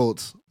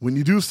insults, when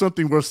you do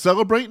something worth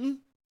celebrating,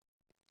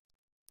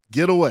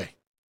 get away.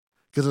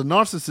 Because a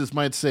narcissist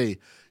might say,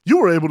 you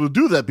were able to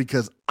do that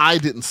because I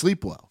didn't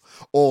sleep well.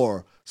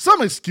 Or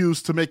some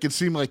excuse to make it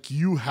seem like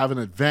you have an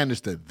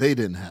advantage that they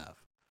didn't have.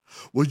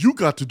 Well, you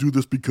got to do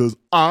this because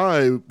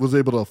I was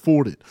able to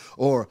afford it.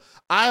 Or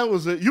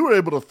you were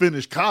able to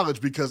finish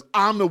college because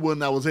I'm the one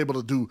that was able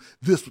to do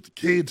this with the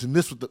kids and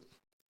this with the...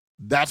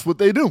 That's what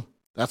they do.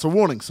 That's a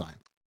warning sign.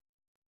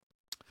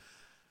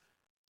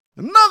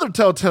 Another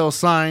telltale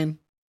sign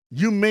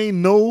you may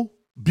know,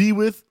 be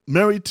with,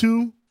 married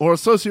to, or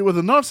associate with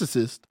a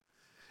narcissist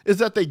is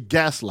that they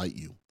gaslight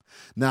you.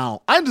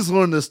 Now, I just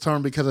learned this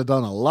term because I've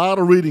done a lot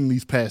of reading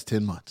these past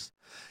 10 months.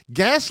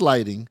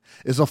 Gaslighting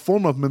is a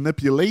form of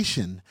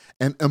manipulation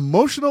and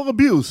emotional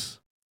abuse,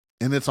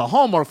 and it's a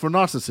hallmark for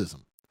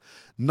narcissism.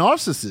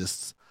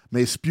 Narcissists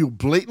may spew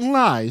blatant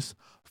lies,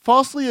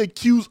 falsely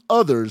accuse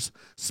others,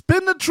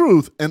 spin the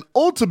truth, and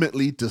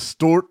ultimately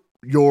distort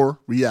your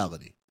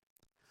reality.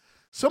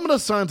 Some of the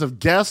signs of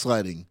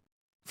gaslighting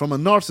from a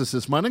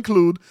narcissist might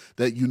include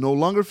that you no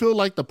longer feel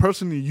like the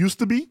person you used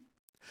to be.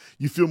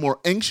 You feel more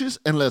anxious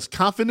and less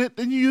confident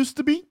than you used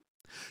to be.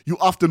 You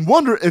often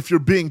wonder if you're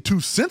being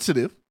too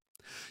sensitive.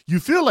 You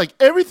feel like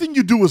everything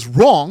you do is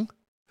wrong.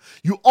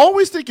 You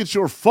always think it's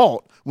your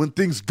fault when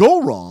things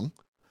go wrong.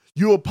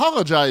 You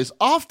apologize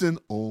often.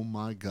 Oh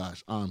my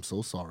gosh, I'm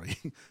so sorry.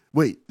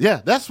 Wait,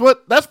 yeah, that's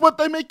what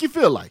they make you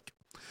feel like.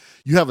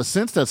 You have a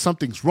sense that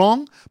something's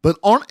wrong, but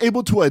aren't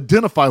able to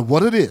identify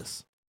what it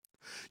is.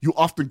 You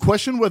often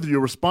question whether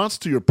your response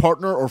to your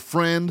partner or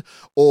friend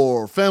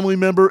or family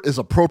member is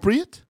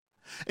appropriate,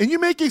 and you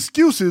make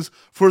excuses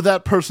for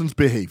that person's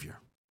behavior.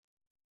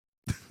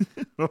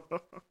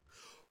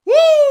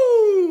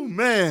 Woo,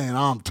 man,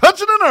 I'm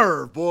touching a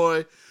nerve,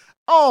 boy.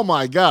 Oh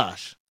my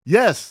gosh.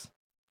 Yes.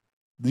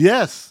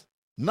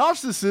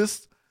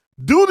 Narcissists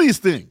do these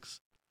things.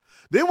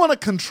 They want to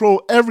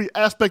control every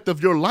aspect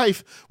of your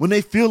life when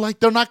they feel like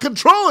they're not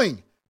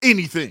controlling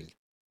anything.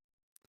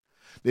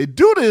 They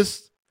do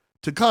this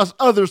to cause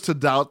others to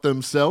doubt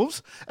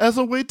themselves as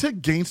a way to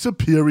gain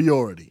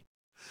superiority.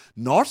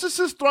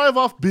 Narcissists thrive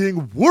off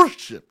being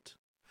worshipped,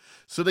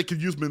 so they can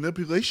use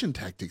manipulation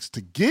tactics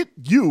to get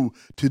you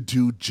to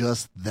do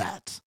just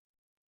that.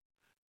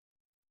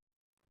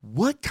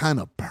 What kind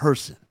of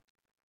person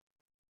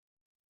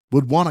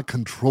would want to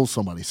control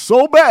somebody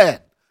so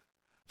bad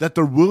that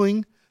they're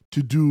willing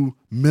to do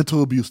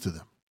mental abuse to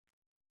them?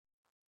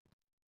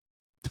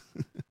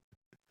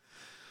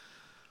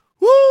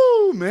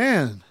 Woo,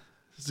 man.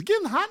 Is it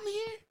getting hot in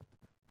here?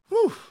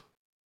 Whew.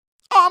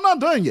 Oh, I'm not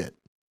done yet.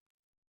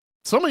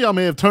 Some of y'all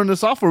may have turned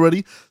this off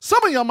already.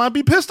 Some of y'all might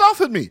be pissed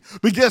off at me.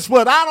 But guess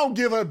what? I don't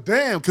give a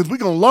damn because we're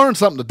going to learn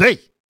something today.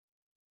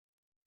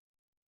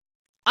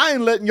 I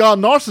ain't letting y'all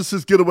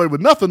narcissists get away with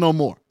nothing no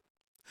more.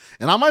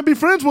 And I might be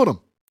friends with them.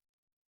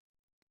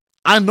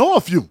 I know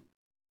a few.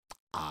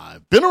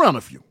 I've been around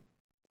a few.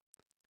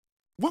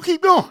 We'll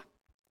keep going.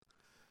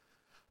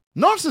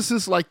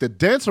 Narcissists like to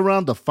dance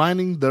around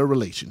defining their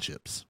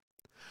relationships.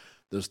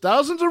 There's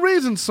thousands of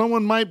reasons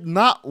someone might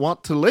not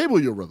want to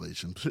label your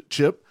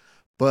relationship,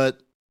 but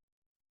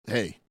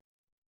hey,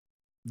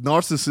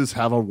 narcissists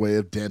have a way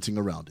of dancing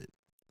around it.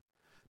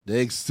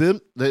 They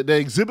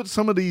exhibit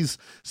some of these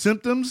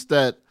symptoms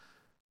that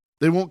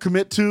they won't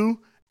commit to,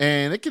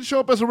 and it can show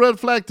up as a red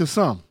flag to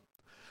some.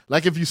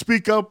 Like if you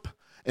speak up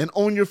and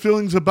own your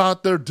feelings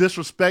about their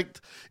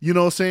disrespect,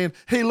 saying,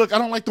 hey, look, I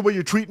don't like the way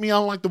you treat me. I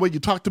don't like the way you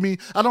talk to me.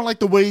 I don't like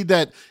the way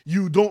that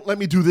you don't let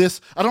me do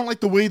this. I don't like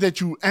the way that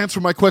you answer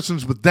my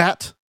questions with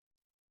that.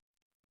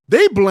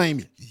 They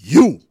blame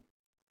you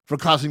for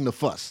causing the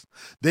fuss.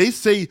 They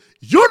say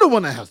you're the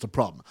one that has the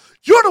problem.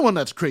 You're the one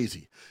that's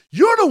crazy.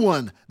 You're the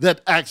one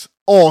that acts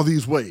all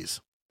these ways.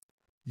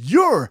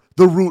 You're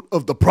the root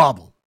of the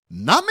problem,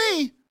 not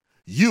me.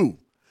 You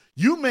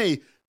may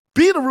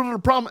be the root of the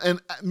problem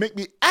and make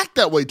me act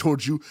that way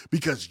towards you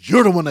because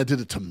you're the one that did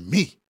it to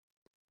me.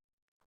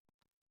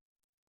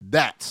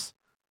 That's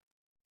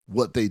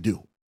what they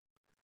do.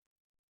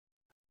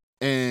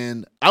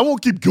 And I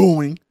won't keep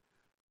going,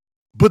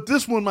 but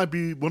this one might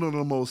be one of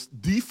the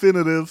most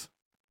definitive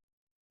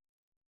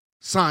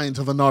signs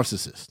of a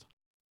narcissist.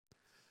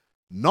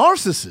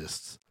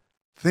 Narcissists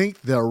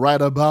think they're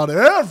right about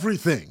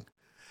everything,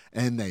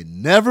 and they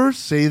never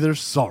say they're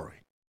sorry.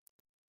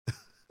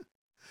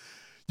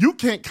 You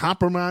can't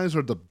compromise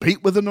or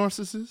debate with a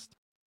narcissist.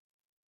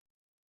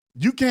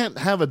 You can't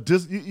have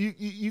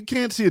you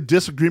can't see a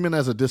disagreement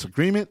as a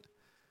disagreement.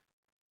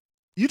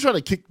 You try to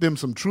kick them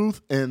some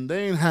truth, and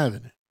they ain't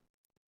having it.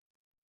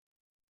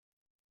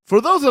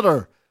 For those that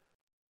are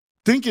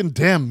thinking,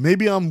 damn,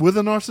 maybe I'm with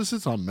a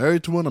narcissist, I'm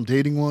married to one, I'm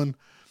dating one,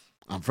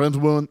 I'm friends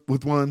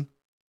with one,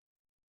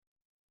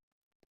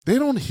 they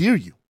don't hear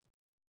you.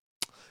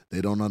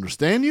 They don't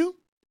understand you.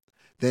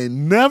 They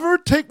never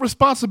take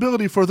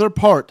responsibility for their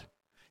part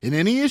in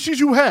any issues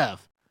you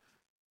have.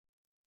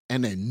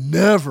 And they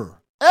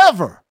never,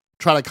 ever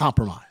try to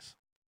compromise.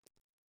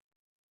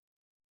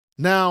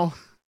 Now,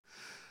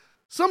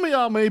 some of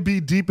y'all may be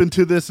deep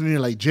into this and you're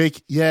like,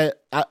 Jake, yeah,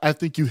 I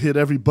think you hit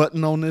every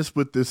button on this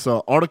with this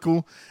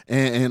article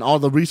and all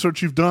the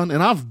research you've done.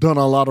 And I've done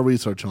a lot of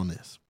research on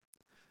this.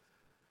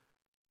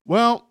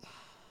 Well,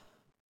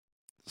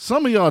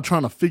 some of y'all are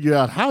trying to figure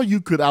out how you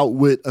could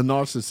outwit a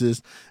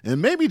narcissist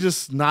and maybe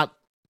just not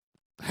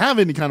have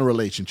any kind of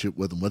relationship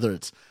with them, whether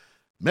it's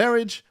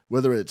marriage,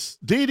 whether it's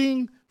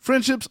dating,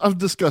 friendships. I've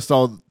discussed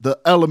all the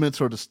elements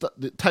or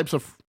the types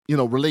of,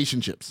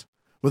 relationships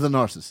with a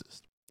narcissist.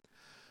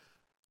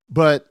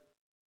 But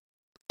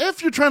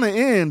if you're trying to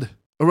end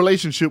a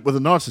relationship with a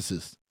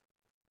narcissist,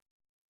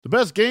 the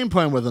best game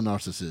plan with a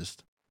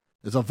narcissist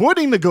is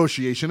avoiding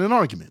negotiation and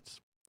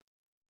arguments.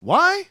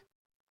 Why?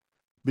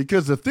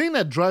 Because the thing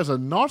that drives a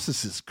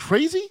narcissist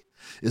crazy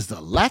is the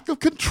lack of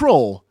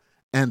control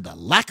and the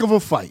lack of a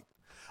fight.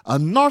 A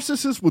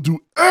narcissist will do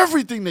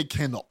everything they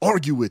can to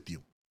argue with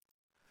you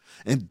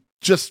and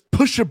just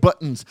push your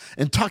buttons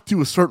and talk to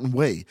you a certain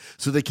way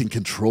so they can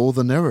control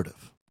the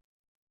narrative.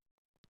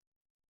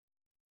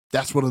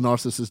 That's what a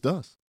narcissist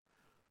does.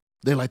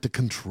 They like to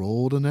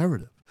control the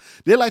narrative.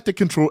 They like to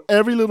control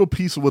every little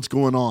piece of what's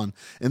going on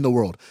in the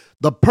world.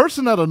 The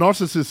person that a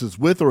narcissist is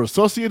with or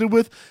associated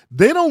with,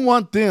 they don't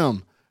want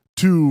them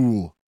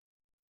to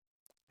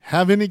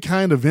have any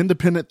kind of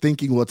independent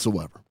thinking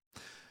whatsoever.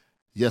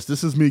 Yes,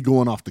 this is me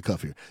going off the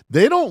cuff here.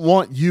 They don't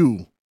want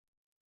you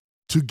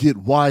to get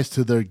wise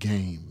to their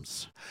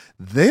games.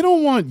 They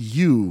don't want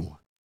you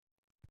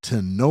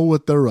to know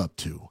what they're up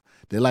to.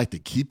 They like to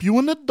keep you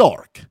in the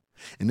dark,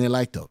 and they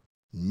like to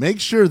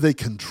make sure they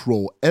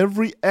control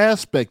every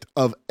aspect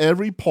of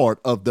every part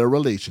of their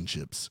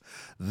relationships.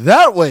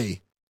 That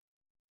way,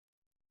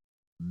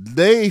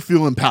 they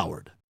feel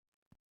empowered,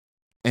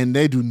 and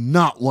they do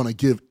not want to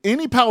give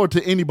any power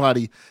to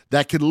anybody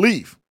that could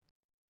leave,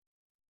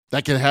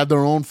 that can have their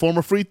own form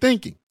of free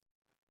thinking.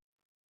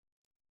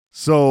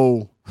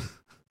 So,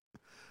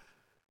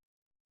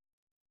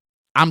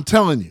 I'm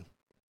telling you,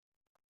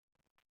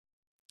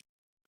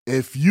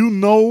 if you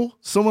know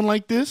someone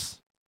like this,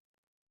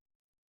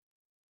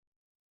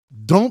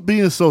 don't be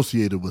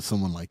associated with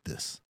someone like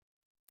this,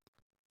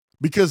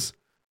 because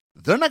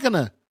they're not going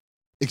to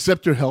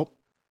accept your help.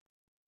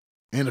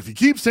 And if you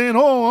keep saying,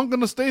 oh, I'm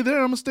going to stay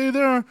there,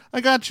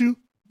 I got you,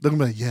 they're going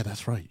to be like, yeah,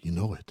 that's right. You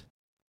know it.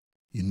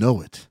 You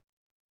know it.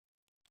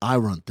 I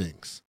run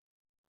things.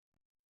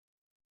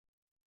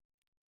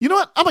 You know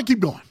what? I'm going to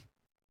keep going.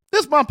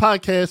 This is my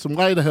podcast, and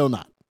why the hell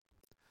not?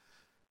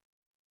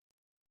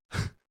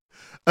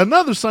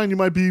 Another sign you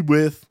might be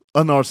with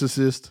a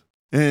narcissist,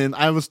 and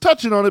I was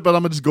touching on it, but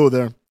I'm going to just go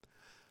there.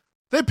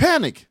 They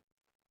panic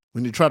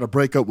when you try to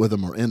break up with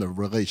them or end a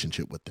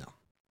relationship with them.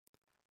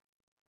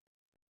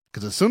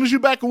 Because as soon as you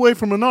back away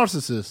from a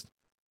narcissist,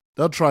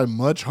 they'll try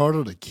much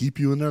harder to keep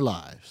you in their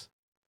lives.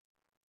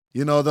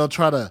 They'll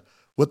try to,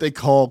 what they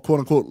call, quote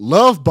unquote,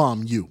 love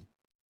bomb you.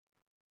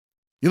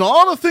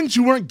 All the things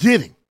you weren't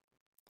getting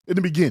in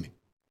the beginning.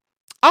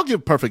 I'll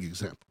give a perfect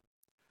example.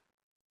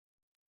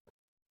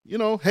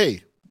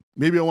 Hey,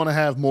 maybe I want to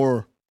have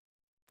more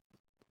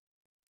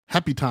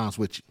happy times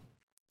with you.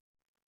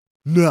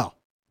 No,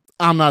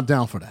 I'm not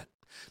down for that.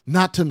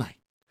 Not tonight.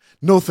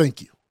 No,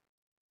 thank you.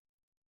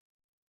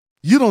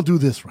 You don't do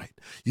this right.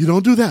 You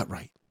don't do that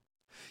right.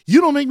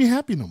 You don't make me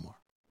happy no more.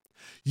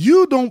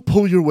 You don't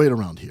pull your weight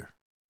around here.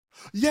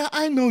 Yeah,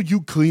 I know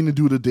you clean and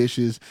do the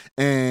dishes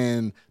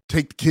and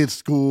take the kids to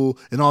school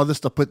and all this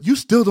stuff, but you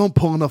still don't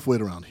pull enough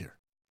weight around here.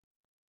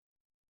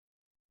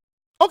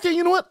 Okay,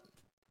 you know what?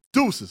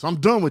 Deuces, I'm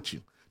done with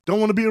you. Don't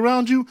want to be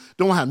around you.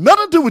 Don't want to have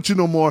nothing to do with you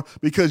no more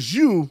because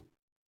you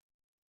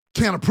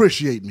can't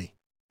appreciate me.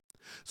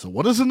 So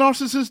what does a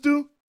narcissist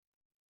do?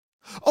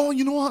 Oh,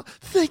 you know what?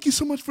 Thank you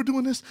so much for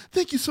doing this.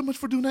 Thank you so much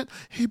for doing that.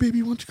 Hey,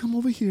 baby, why don't you come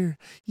over here?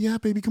 Yeah,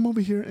 baby, come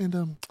over here.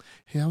 And,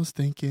 hey, I was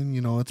thinking,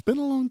 it's been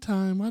a long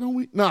time. Why don't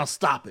we? No,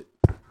 stop it.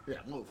 Yeah,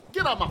 move.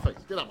 Get out my face.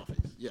 Get out my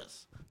face.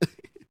 Yes.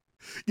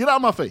 Get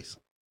out my face.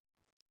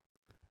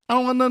 I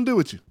don't want nothing to do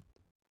with you.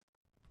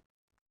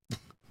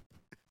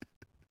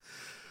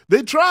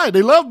 They try.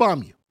 They love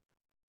bomb you.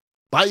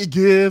 Buy you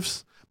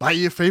gifts. Buy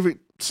you your favorite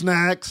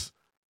snacks.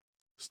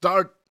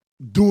 Start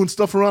doing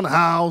stuff around the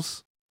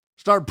house.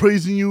 Start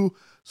praising you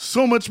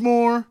so much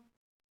more.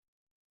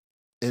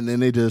 And then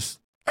they just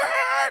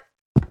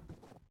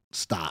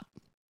stop.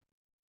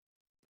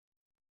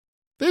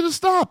 They just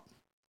stop.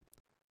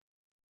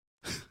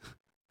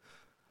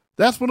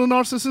 That's what a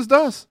narcissist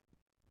does.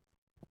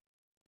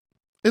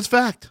 It's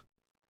fact.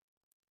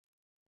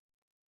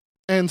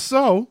 And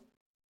so,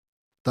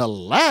 the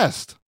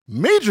last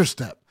major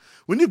step,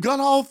 when you've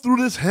gone all through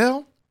this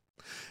hell,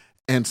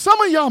 and some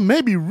of y'all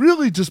maybe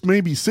really just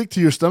maybe sick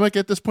to your stomach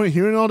at this point,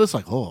 hearing all this,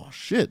 like, oh,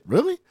 shit,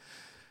 really?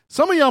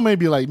 Some of y'all may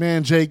be like,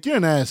 man, Jake, you're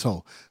an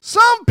asshole.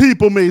 Some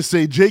people may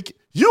say, Jake,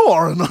 you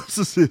are a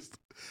narcissist.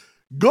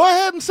 Go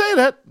ahead and say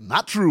that.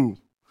 Not true.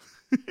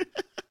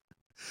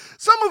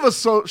 Some of us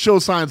show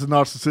signs of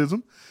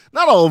narcissism.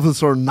 Not all of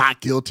us are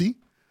not guilty.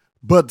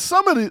 But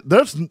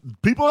there's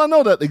people I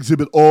know that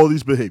exhibit all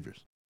these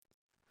behaviors.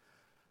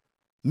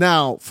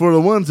 Now, for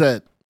the ones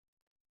that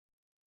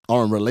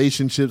are in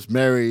relationships,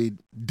 married,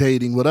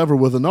 dating, whatever,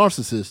 with a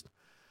narcissist,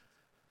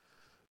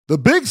 the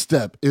big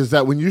step is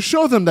that when you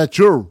show them that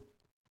you're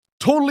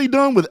totally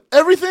done with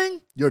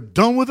everything, you're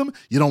done with them,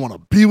 you don't want to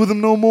be with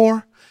them no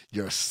more,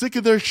 you're sick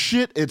of their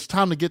shit, it's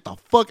time to get the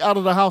fuck out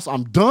of the house,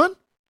 I'm done,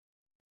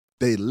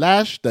 they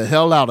lash the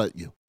hell out at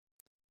you.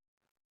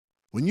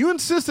 When you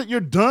insist that you're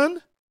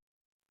done,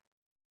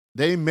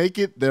 they make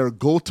it their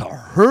goal to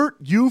hurt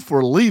you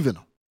for leaving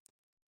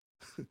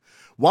them.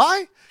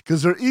 Why?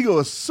 Because their ego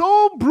is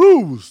so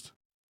bruised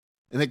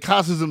and it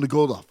causes them to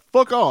go the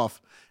fuck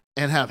off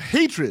and have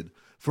hatred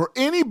for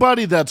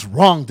anybody that's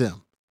wronged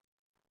them.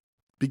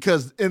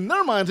 Because in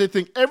their minds, they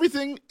think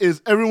everything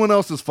is everyone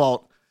else's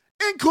fault,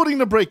 including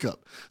the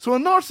breakup. So a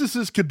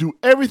narcissist could do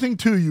everything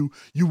to you.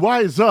 You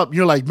wise up. And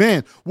you're like,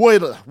 man,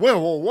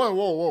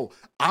 whoa.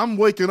 I'm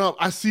waking up.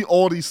 I see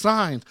all these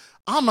signs.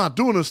 I'm not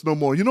doing this no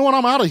more. You know what?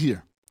 I'm out of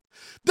here.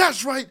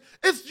 That's right.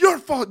 It's your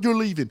fault you're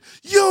leaving.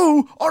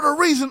 You are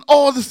the reason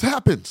all this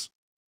happens.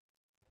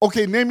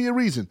 Okay, name me a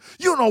reason.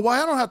 You know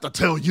why. I don't have to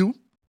tell you.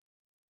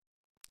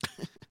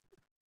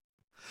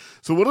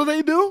 So what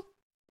do?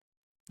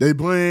 They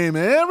blame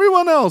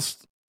everyone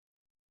else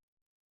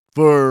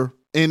for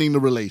ending the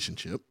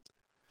relationship.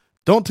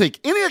 Don't take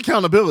any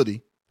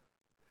accountability.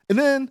 And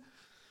then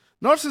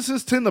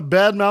narcissists tend to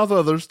badmouth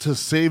others to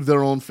save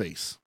their own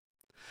face.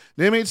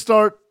 They may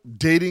start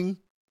dating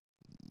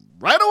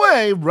right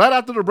away, right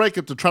after the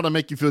breakup, to try to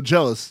make you feel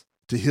jealous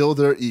to heal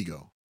their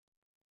ego.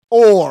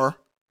 Or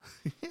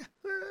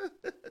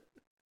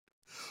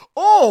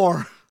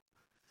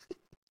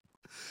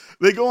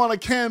they go on a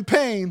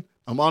campaign.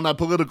 I'm on that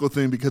political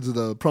thing because of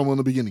the promo in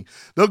the beginning.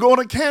 They'll go on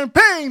a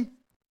campaign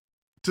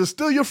to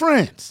steal your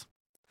friends.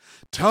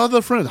 Tell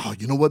other friends, oh,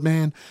 you know what,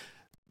 man?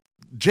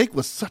 Jake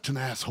was such an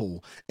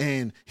asshole,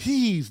 and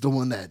he's the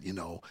one that,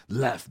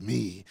 left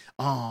me.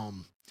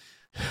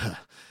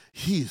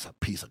 He's a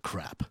piece of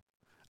crap.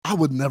 I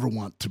would never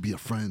want to be a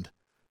friend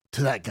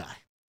to that guy.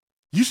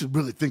 You should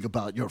really think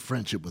about your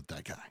friendship with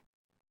that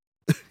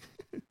guy.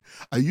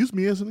 I use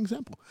me as an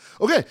example.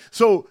 Okay,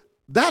 so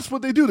that's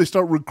what they do. They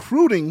start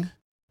recruiting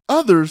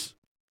others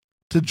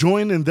to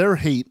join in their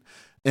hate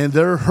and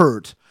their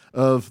hurt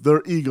of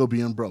their ego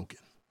being broken.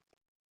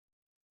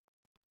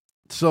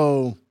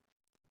 So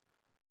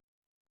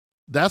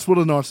that's what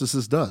a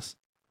narcissist does.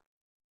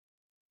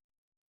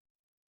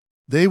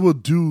 They will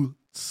do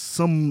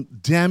some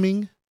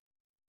damning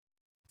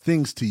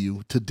things to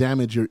you to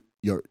damage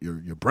your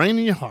brain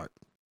and your heart.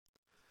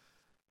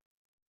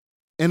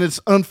 And it's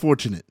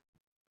unfortunate.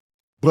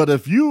 But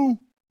if you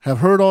have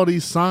heard all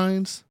these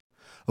signs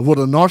of what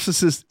a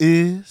narcissist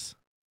is,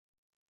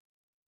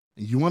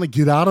 and you want to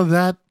get out of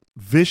that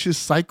vicious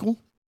cycle,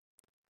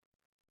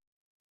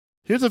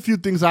 here's a few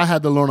things I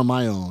had to learn on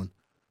my own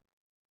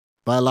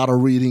by a lot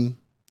of reading,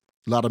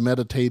 a lot of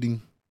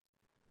meditating,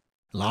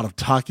 a lot of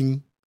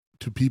talking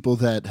to people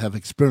that have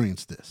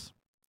experienced this.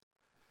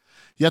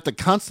 You have to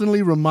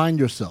constantly remind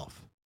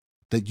yourself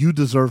that you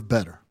deserve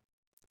better.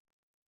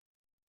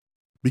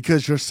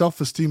 Because your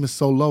self-esteem is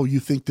so low, you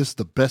think this is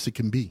the best it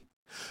can be.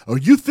 Or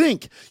you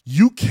think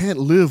you can't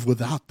live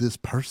without this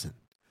person.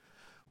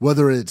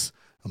 Whether it's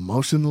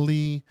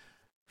emotionally,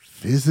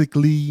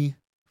 physically,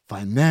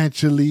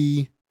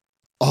 financially,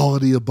 all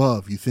of the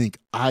above. You think,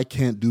 I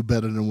can't do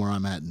better than where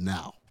I'm at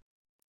now.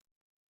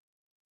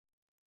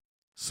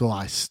 So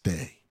I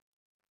stay.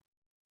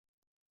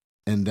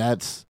 And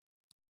that's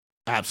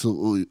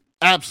absolutely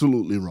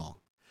wrong.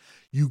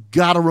 You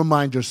got to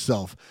remind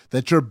yourself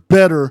that you're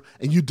better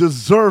and you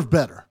deserve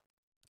better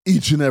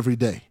each and every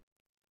day.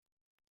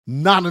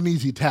 Not an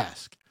easy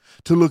task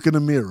to look in the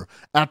mirror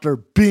after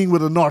being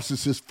with a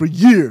narcissist for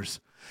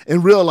years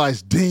and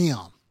realize,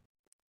 damn,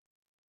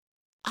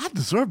 I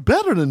deserve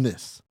better than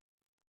this.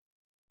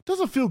 It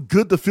doesn't feel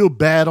good to feel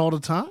bad all the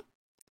time.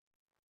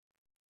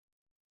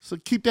 So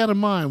keep that in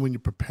mind when you're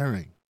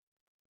preparing.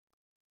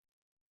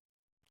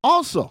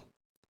 Also,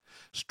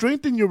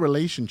 strengthen your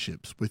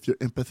relationships with your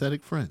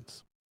empathetic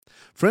friends.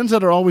 Friends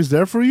that are always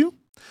there for you.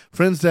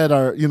 Friends that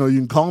are, you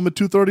can call them at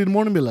 2:30 in the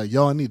morning and be like,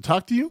 yo, I need to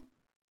talk to you.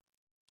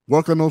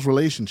 Work on those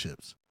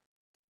relationships.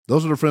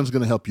 Those are the friends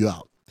going to help you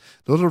out.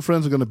 Those are the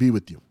friends that are going to be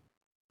with you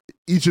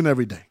each and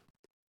every day.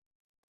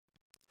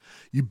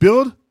 You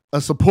build a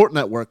support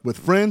network with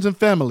friends and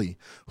family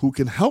who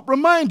can help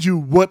remind you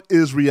what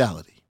is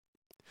reality.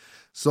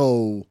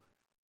 So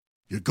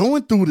you're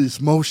going through these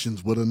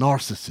motions with a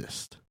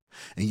narcissist.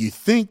 And you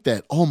think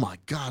that, oh my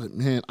God,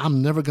 man,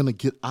 I'm never going to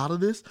get out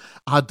of this.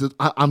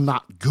 I'm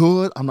not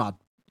good. I'm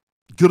not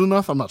good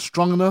enough. I'm not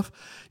strong enough.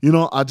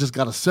 I just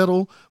got to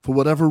settle for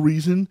whatever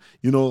reason.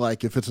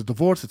 Like if it's a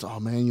divorce, it's, oh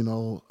man,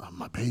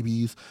 my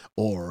babies,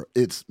 or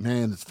it's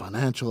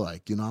financial.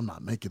 Like, I'm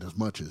not making as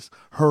much as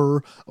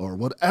her, or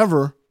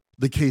whatever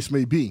the case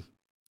may be.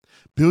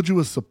 Build you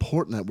a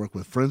support network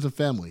with friends and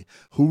family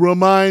who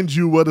remind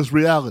you what is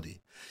reality.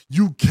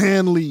 You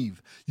can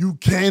leave. You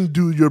can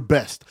do your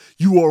best.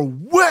 You are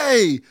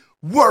way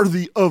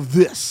worthy of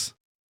this.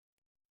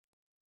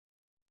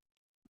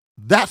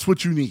 That's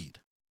what you need.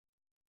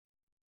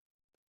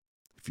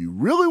 If you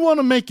really want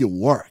to make it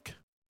work,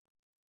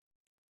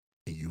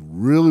 and you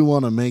really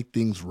want to make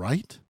things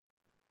right,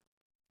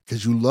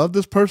 because you love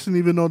this person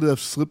even though they've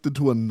slipped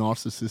into a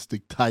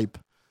narcissistic type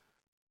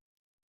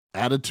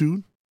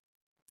attitude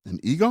and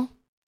ego,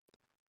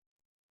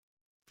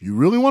 if you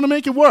really want to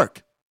make it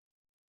work,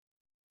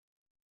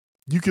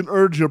 you can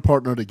urge your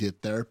partner to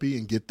get therapy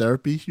and get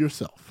therapy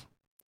yourself.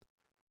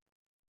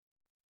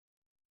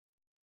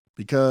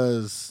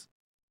 Because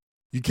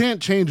you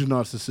can't change a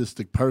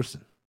narcissistic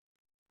person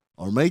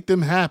or make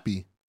them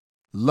happy.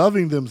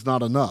 Loving them's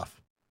not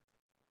enough.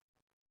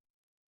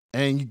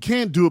 And you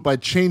can't do it by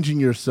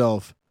changing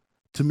yourself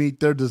to meet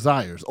their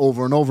desires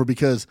over and over,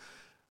 because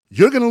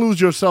you're going to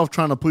lose yourself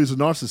trying to please a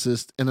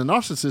narcissist. And a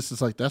narcissist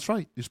is like, that's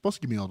right, you're supposed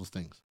to give me all those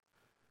things.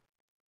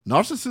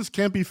 Narcissists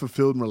can't be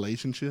fulfilled in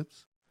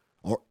relationships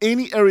or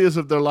any areas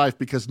of their life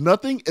because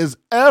nothing is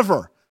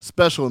ever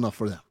special enough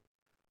for them.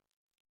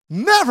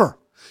 Never.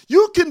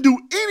 You can do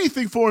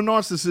anything for a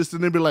narcissist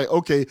and they'll be like,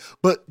 okay,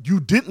 but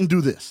you didn't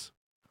do this.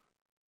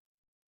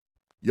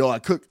 Yo, I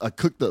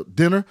cooked the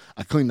dinner,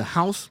 I cleaned the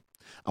house,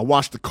 I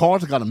washed the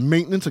cars, I got them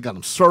maintenance, I got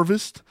them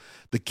serviced,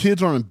 the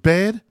kids are in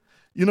bed,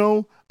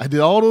 I did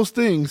all those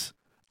things.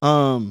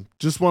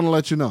 Just want to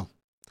let you know.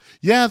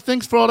 Yeah,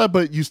 thanks for all that,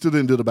 but you still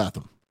didn't do the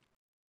bathroom.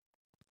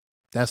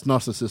 That's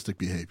narcissistic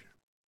behavior.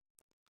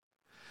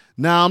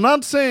 Now, I'm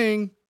not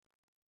saying,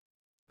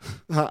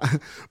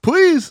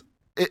 please,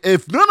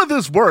 if none of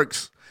this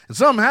works and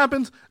something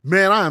happens,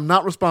 man, I am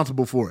not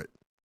responsible for it.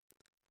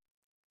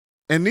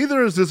 And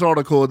neither is this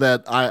article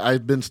that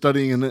I've been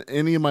studying in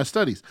any of my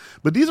studies.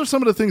 But these are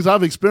some of the things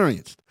I've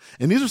experienced.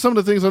 And these are some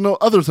of the things I know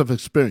others have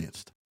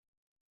experienced.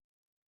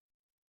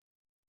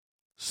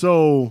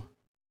 So,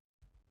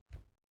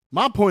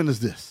 my point is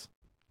this.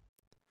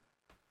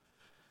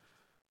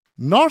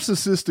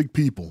 Narcissistic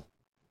people,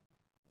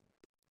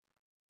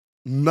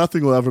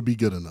 nothing will ever be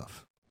good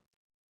enough.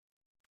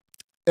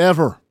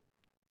 Ever.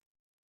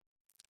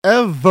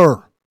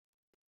 Ever.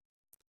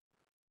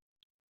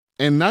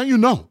 And now you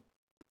know.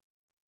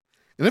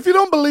 And if you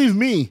don't believe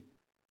me,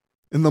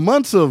 in the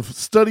months of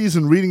studies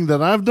and reading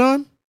that I've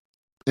done,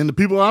 and the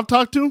people I've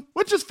talked to,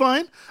 which is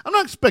fine, I'm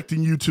not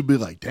expecting you to be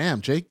like,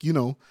 damn, Jake,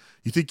 you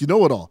think you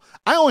know it all.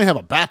 I only have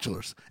a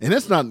bachelor's, and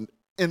it's not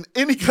in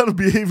any kind of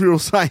behavioral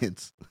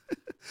science.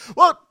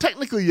 Well,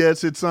 technically,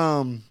 yes, it's,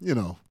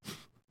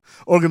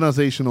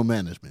 organizational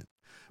management.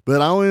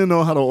 But I only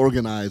know how to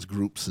organize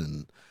groups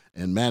and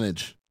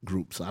manage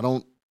groups. I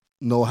don't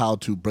know how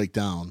to break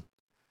down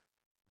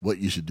what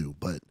you should do.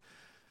 But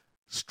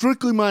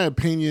strictly my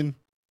opinion,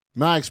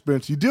 my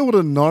experience, you deal with a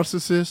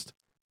narcissist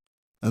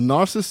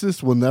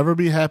will never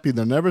be happy.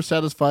 They're never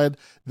satisfied.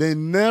 They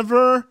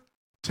never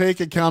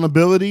take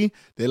accountability.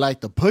 They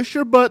like to push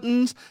your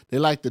buttons. They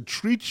like to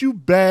treat you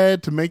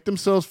bad to make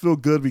themselves feel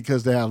good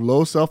because they have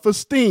low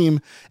self-esteem,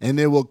 and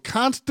they will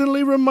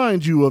constantly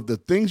remind you of the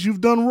things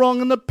you've done wrong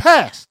in the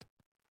past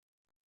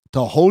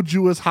to hold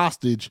you as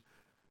hostage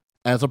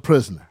as a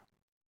prisoner.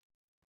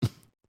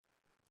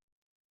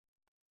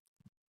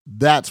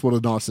 That's what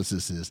a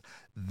narcissist is.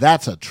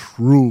 That's a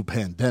true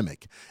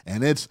pandemic.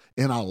 And it's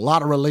in a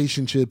lot of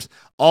relationships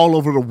all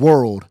over the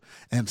world.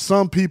 And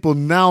some people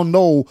now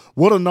know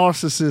what a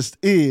narcissist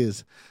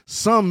is.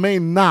 Some may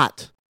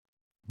not.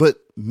 But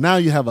now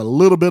you have a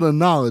little bit of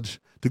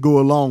knowledge to go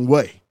a long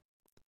way.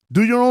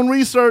 Do your own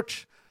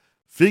research.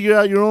 Figure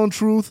out your own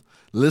truth.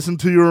 Listen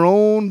to your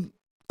own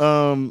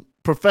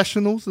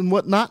professionals and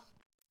whatnot.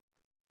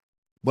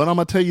 But I'm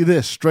going to tell you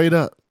this straight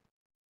up.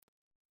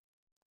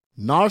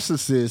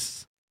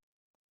 Narcissists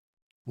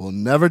will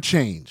never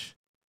change,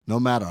 no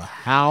matter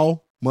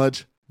how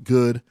much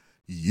good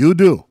you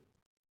do.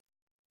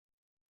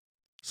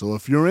 So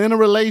if you're in a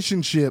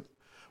relationship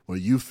where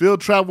you feel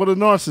trapped with a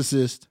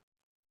narcissist,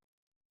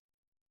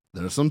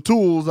 there are some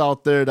tools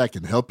out there that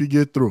can help you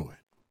get through it.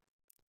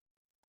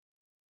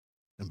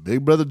 And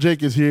Big Brother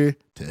Jake is here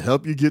to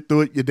help you get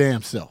through it your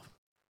damn self.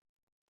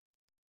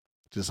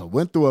 I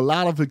went through a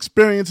lot of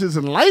experiences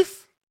in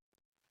life,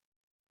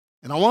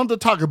 and I wanted to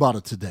talk about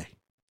it today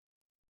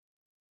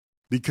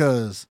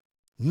because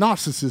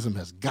narcissism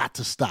has got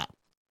to stop.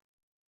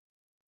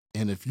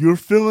 And if you're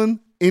feeling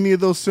any of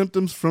those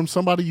symptoms from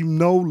somebody you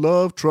know,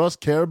 love,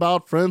 trust, care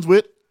about, friends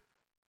with,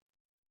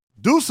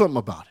 do something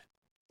about it.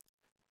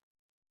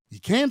 You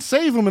can't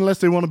save them unless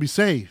they want to be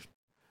saved.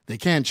 They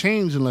can't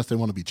change unless they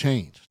want to be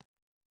changed.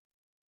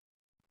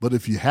 But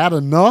if you had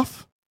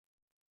enough,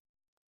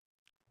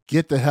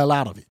 get the hell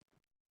out of it.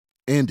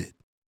 End it.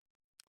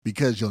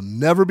 Because you'll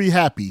never be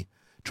happy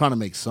trying to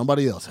make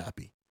somebody else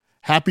happy.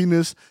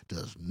 Happiness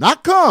does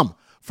not come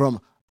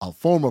from a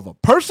form of a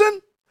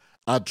person,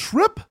 a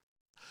trip,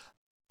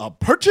 a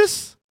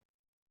purchase.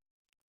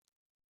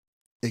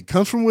 It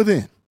comes from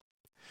within.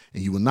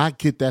 And you will not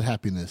get that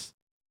happiness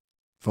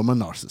from a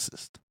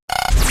narcissist.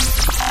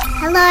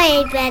 Hello,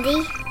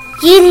 everybody.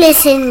 You're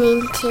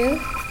listening to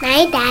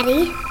my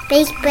daddy,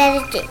 Big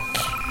Brother Jake.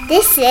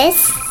 This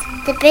is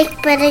the Big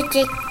Brother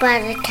Jake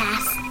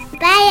podcast.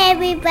 Bye,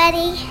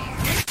 everybody.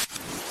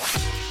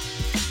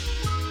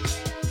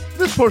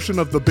 This portion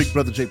of the Big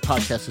Brother Jake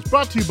podcast is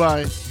brought to you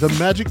by the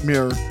Magic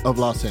Mirror of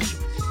Los Angeles.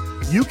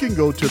 You can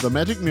go to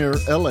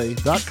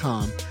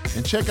themagicmirrorla.com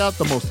and check out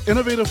the most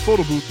innovative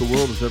photo booth the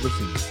world has ever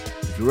seen.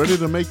 If you're ready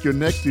to make your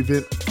next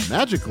event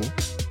magical,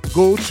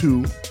 go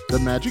to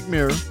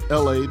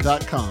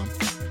themagicmirrorla.com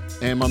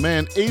And my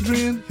man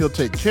Adrian, he'll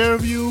take care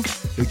of you.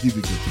 He'll give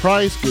you good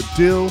price, good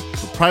deal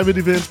for private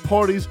events,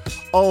 parties,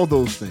 all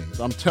those things.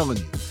 I'm telling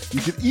you.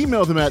 You can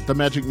email them at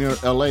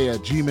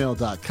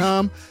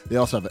themagicmirrorla@gmail.com. They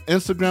also have an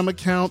Instagram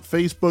account,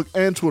 Facebook,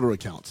 and Twitter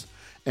accounts.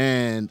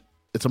 And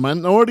it's a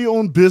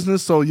minority-owned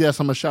business, so yes,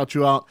 I'm going to shout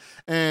you out.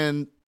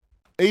 And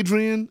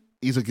Adrian,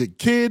 he's a good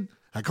kid.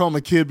 I call him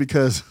a kid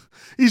because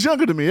he's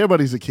younger than me.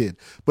 Everybody's a kid.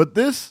 But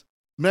this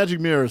magic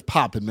mirror is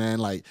popping, man.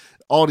 Like,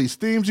 all these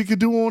themes you could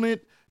do on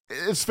it,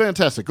 it's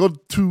fantastic. Go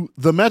to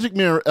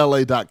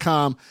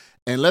themagicmirrorla.com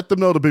and let them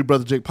know the Big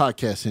Brother Jake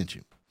podcast sent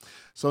you.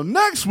 So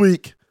next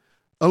week,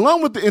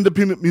 along with the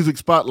Independent Music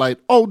Spotlight,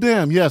 oh,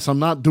 damn, yes, I'm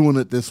not doing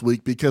it this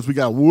week because we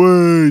got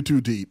way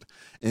too deep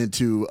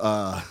into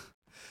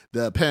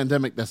the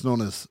pandemic that's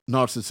known as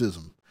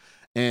narcissism.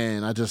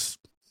 And I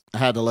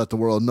had to let the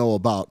world know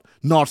about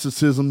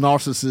narcissism,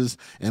 narcissists,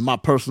 and my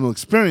personal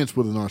experience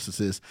with a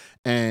narcissist.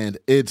 And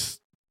it's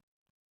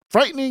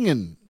frightening.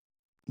 And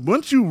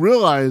once you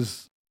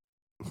realize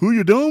who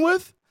you're dealing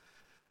with,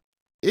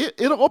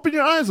 it'll open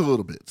your eyes a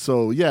little bit.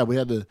 So, yeah, we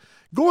had to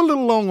go a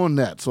little long on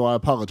that. So I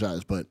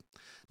apologize. But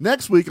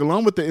next week,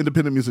 along with the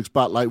Independent Music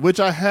Spotlight, which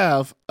I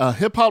have a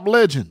hip-hop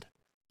legend,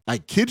 I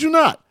kid you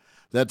not,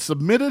 that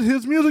submitted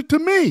his music to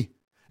me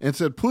and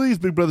said, please,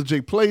 Big Brother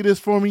Jake, play this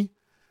for me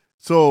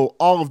so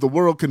all of the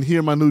world can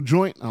hear my new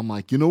joint. I'm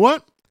like, you know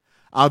what?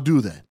 I'll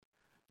do that.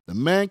 The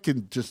man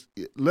can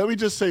let me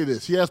just say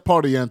this. He has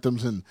party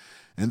anthems, and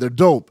they're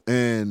dope,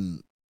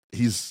 and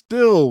he's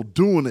still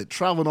doing it,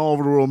 traveling all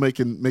over the world,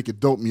 making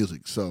dope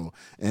music, so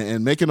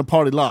and making the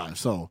party live.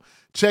 So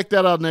check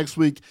that out next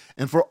week.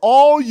 And for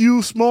all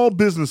you small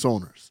business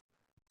owners,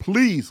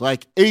 please,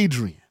 like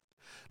Adrian,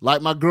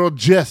 like my girl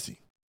Jessie,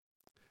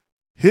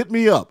 hit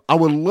me up. I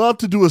would love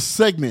to do a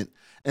segment,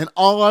 and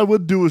all I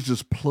would do is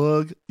just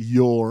plug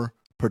your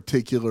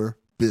particular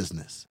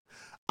business.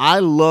 I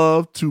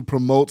love to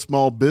promote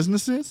small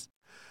businesses.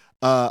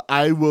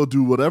 I will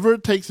do whatever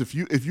it takes. If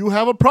you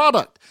have a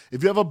product,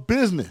 if you have a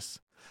business,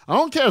 I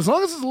don't care as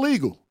long as it's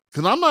legal,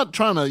 because I'm not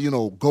trying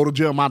to, go to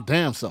jail my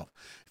damn self.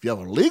 If you have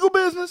a legal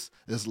business,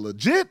 it's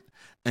legit,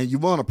 and you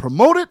want to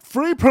promote it,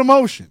 free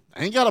promotion.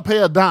 I ain't got to pay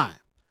a dime.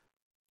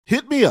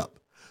 Hit me up.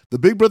 The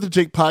Big Brother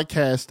Jake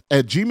podcast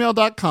at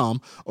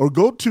gmail.com, or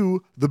go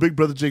to the Big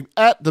Brother Jake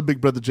at the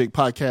Big Brother Jake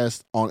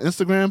podcast on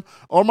Instagram,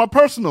 or my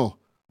personal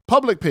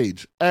public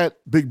page at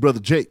Big Brother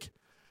Jake.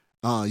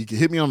 You can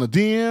hit me on the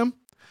DM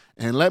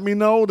and let me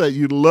know that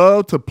you'd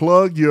love to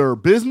plug your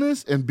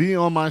business and be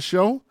on my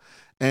show,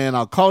 and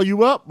I'll call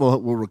you up.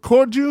 We'll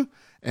record you,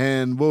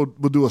 and we'll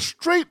do a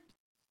straight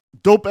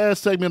dope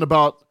ass segment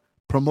about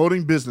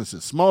promoting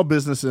businesses, small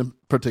business in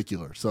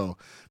particular. So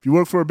if you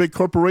work for a big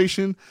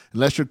corporation,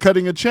 unless you're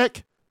cutting a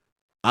check,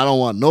 I don't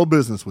want no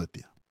business with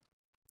you.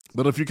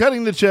 But if you're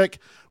cutting the check,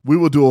 we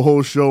will do a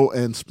whole show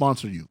and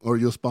sponsor you, or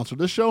you'll sponsor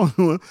this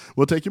show.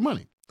 We'll take your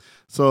money.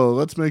 So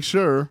let's make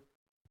sure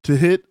to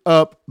hit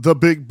up the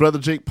Big Brother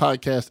Jake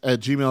podcast at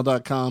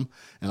gmail.com.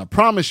 And I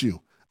promise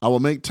you, I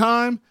will make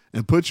time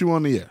and put you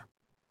on the air.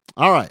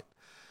 All right.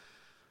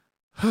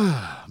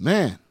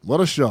 Man, what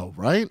a show,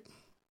 right?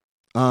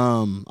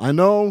 I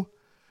know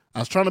I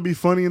was trying to be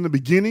funny in the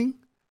beginning,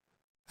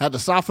 had to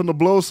soften the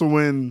blow, so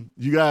when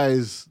you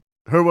guys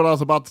heard what I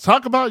was about to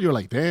talk about, you're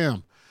like,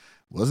 damn,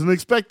 wasn't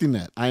expecting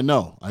that. I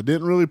know. I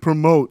didn't really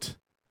promote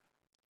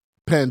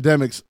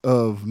pandemics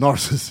of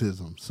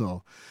narcissism,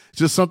 so it's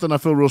just something I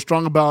feel real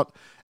strong about,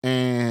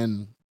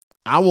 and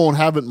I won't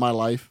have it in my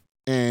life.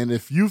 And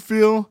if you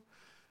feel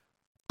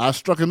I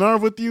struck a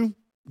nerve with you,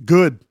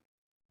 good.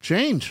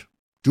 Change.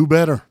 Do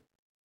better.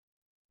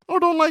 Or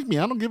don't like me.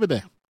 I don't give a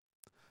damn.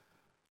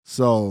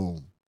 So,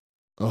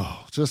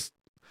 just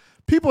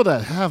people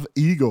that have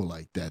ego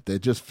like that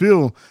just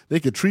feel they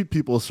could treat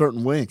people a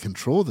certain way and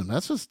control them.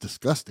 That's just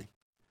disgusting.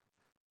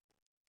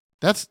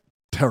 That's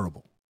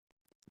terrible.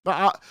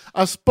 But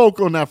I spoke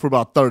on that for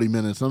about 30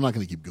 minutes. I'm not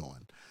going to keep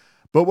going.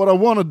 But what I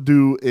want to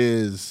do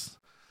is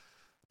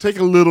take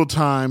a little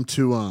time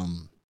to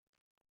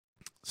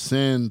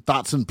send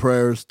thoughts and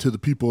prayers to the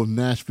people of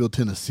Nashville,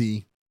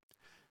 Tennessee.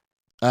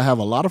 I have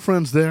a lot of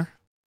friends there.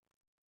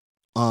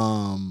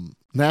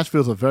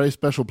 Nashville is a very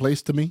special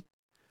place to me.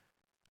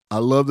 I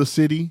love the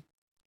city.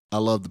 I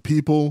love the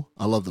people.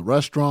 I love the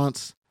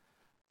restaurants.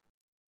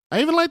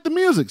 I even like the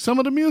music, some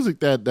of the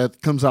music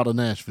that comes out of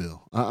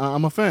Nashville.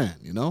 I'm a fan,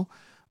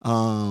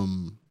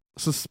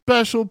 It's a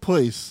special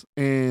place,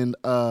 and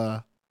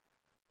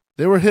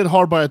they were hit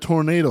hard by a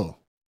tornado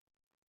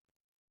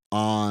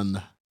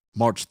on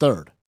March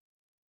 3rd.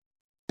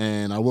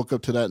 And I woke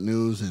up to that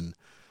news, and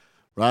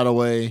right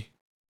away,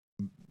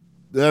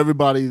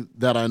 everybody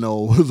that I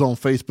know was on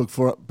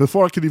Facebook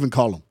before I could even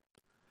call them.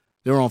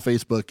 They were on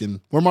Facebook,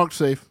 and we're marked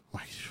safe.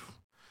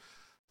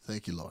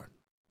 Thank you, Lord.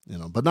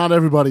 But not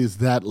everybody is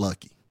that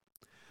lucky.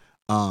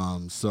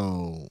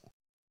 So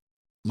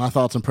my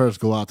thoughts and prayers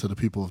go out to the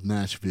people of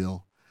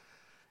Nashville.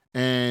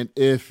 And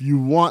if you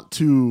want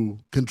to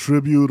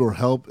contribute or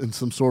help in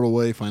some sort of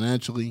way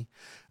financially,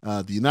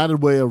 the United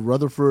Way of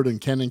Rutherford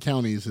and Cannon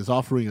Counties is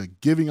offering a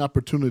giving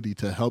opportunity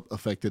to help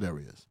affected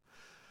areas.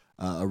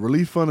 A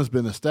relief fund has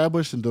been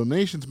established and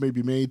donations may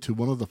be made to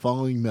one of the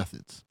following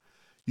methods.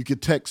 You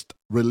could text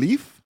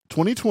Relief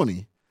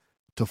 2020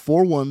 to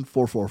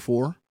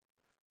 41444.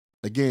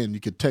 Again, you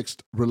could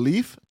text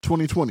Relief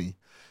 2020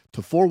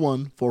 to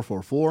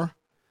 41444.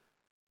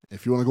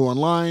 If you want to go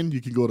online, you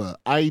can go to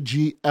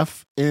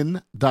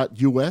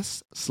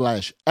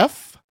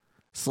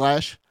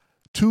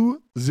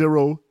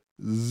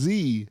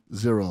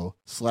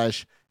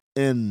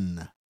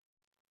igfn.us/F/20Z0/N.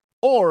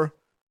 Or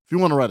if you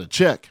want to write a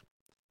check,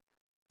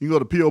 you can go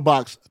to P.O.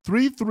 Box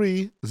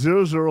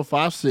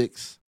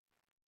 330056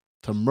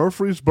 to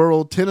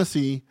Murfreesboro,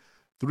 Tennessee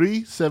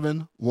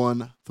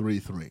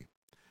 37133.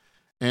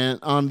 And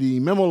on the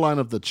memo line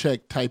of the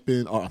check,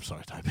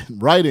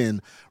 write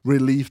in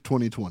Relief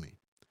 2020.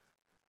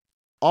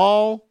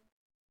 All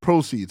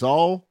proceeds,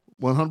 all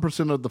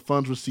 100% of the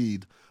funds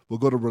received will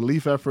go to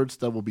relief efforts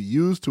that will be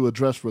used to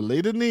address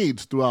related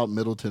needs throughout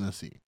Middle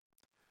Tennessee.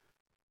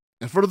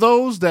 And for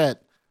those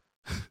that,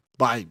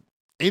 by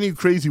any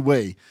crazy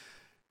way,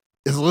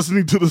 is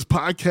listening to this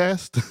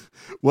podcast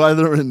while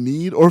they're in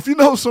need, or if you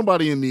know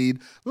somebody in need,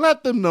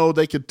 let them know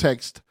they could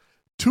text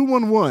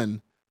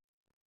 211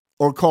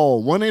 or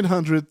call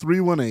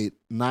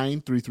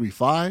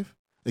 1-800-318-9335.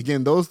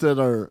 Again, those that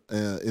are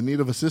in need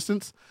of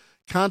assistance,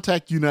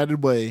 contact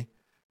United Way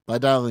by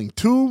dialing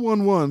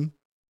 211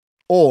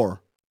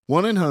 or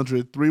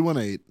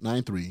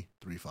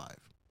 1-800-318-9335.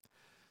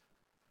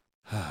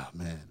 Ah,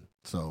 man.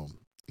 So,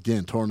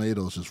 again,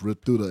 tornadoes just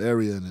ripped through the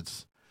area, and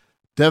it's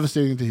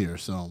devastating to hear.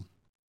 So,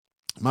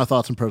 my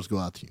thoughts and prayers go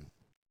out to you.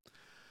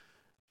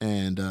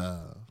 And,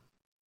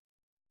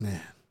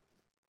 man,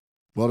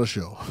 what a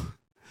show.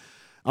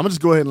 I'm going to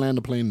just go ahead and land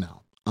the plane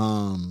now.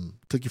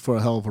 Took you for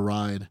a hell of a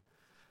ride.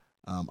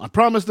 I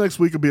promise next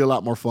week will be a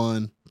lot more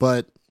fun,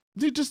 but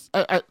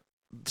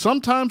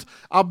sometimes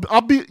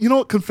I'll be,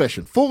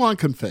 confession, full on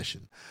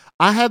confession.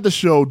 I had the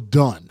show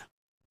done,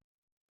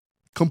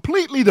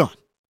 completely done,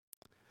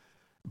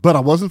 but I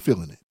wasn't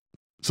feeling it.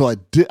 So I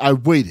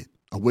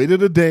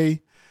waited a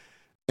day,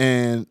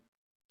 and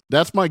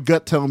that's my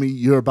gut telling me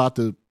you're about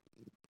to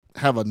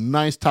have a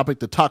nice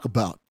topic to talk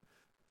about.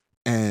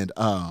 And,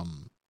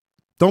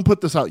 don't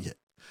put this out yet.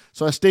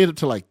 So I stayed up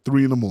till like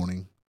 3 a.m.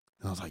 and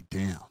I was like,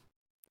 damn,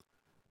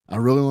 I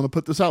really want to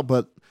put this out.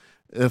 But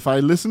if I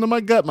listen to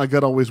my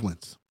gut always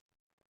wins.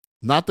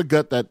 Not the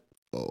gut that,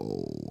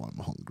 I'm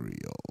hungry.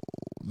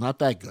 Not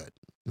that gut.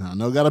 I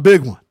know I got a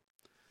big one.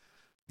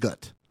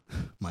 Gut.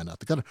 Might not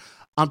the gut.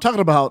 I'm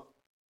talking about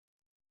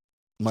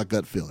my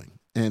gut feeling.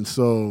 And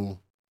so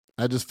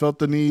I just felt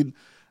the need.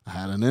 I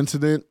had an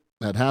incident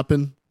that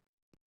happened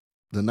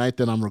the night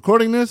that I'm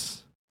recording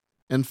this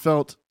and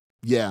felt,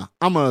 yeah,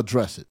 I'm going to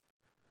address it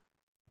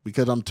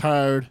because I'm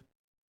tired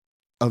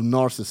of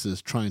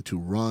narcissists trying to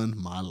run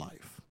my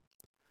life.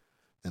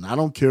 And I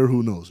don't care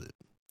who knows it.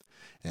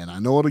 And I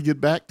know how to get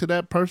back to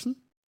that person,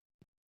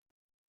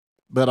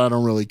 but I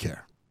don't really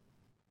care.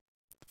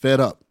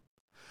 Fed up.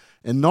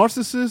 And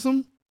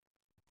narcissism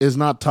is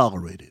not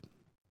tolerated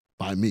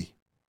by me.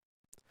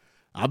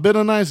 I've been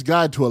a nice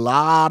guy to a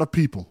lot of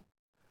people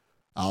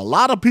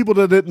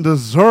that didn't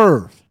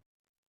deserve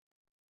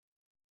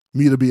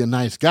me to be a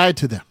nice guy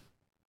to them.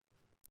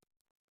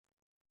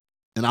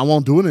 And I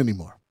won't do it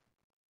anymore.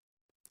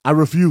 I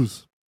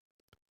refuse.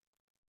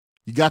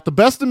 You got the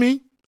best of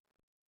me,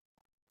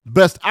 the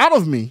best out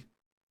of me,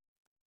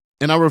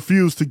 and I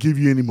refuse to give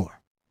you any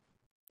more.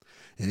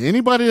 And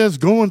anybody that's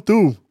going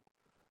through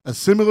a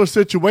similar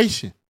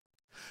situation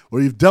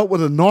where you've dealt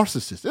with a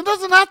narcissist, it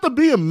doesn't have to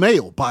be a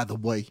male, by the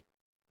way.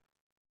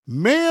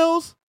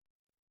 Males,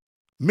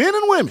 men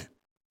and women,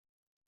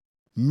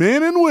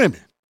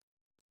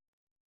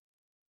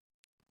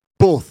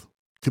 both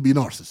can be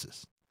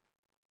narcissists.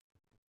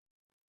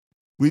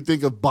 We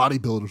think of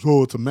bodybuilders,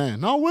 it's a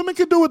man. No, women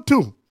can do it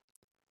too.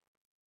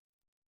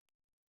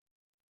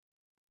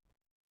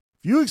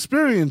 If you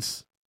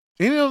experience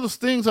any of those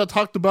things I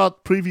talked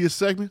about previous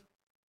segment,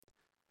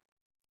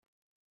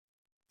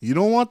 you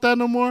don't want that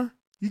no more,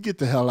 you get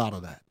the hell out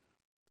of that.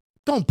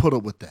 Don't put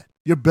up with that.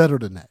 You're better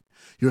than that.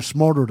 You're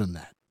smarter than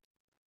that.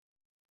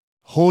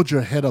 Hold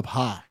your head up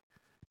high.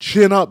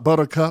 Chin up,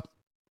 buttercup.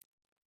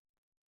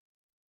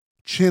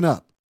 Chin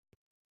up.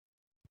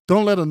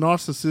 Don't let a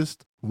narcissist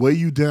weigh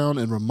you down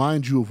and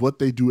remind you of what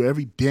they do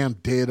every damn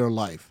day of their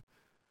life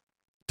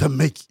to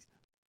make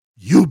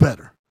you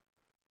better.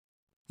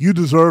 You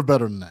deserve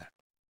better than that.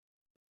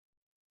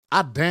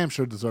 I damn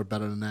sure deserve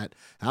better than that.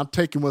 And I'm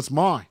taking what's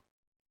mine.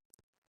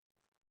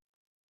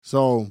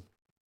 So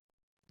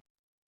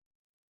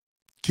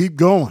keep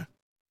going.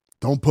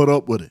 Don't put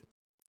up with it.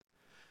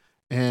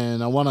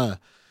 And I want to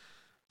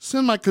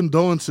send my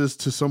condolences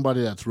to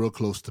somebody that's real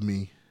close to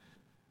me.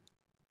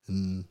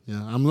 And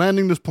I'm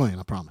landing this plane,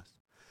 I promise.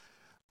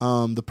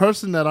 The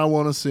person that I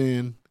want to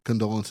send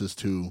condolences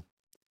to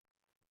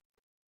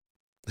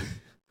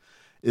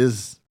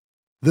is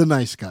the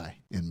nice guy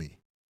in me.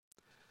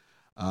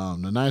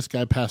 The nice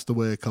guy passed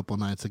away a couple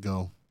nights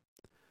ago.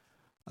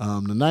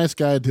 The nice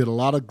guy did a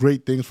lot of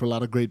great things for a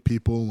lot of great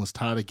people and was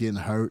tired of getting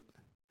hurt,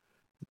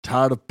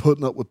 tired of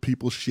putting up with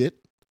people's shit.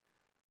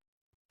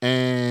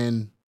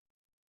 and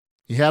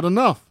he had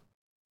enough.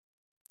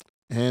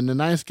 And the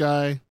nice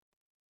guy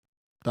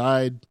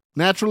died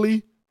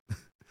naturally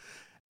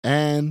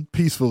and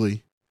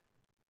peacefully.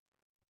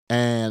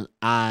 And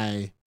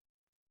I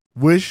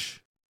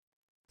wish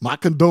my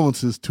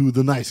condolences to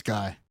the nice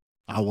guy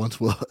I once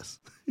was.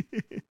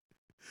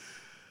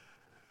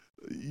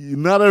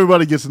 Not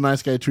everybody gets a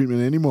nice guy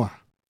treatment anymore.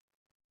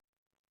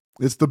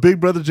 It's the Big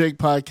Brother Jake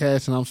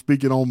podcast, and I'm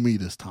speaking on me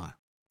this time.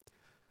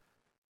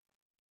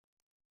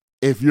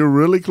 If you're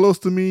really close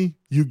to me,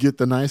 you get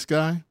the nice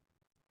guy.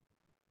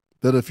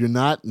 That if you're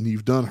not and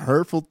you've done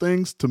hurtful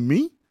things to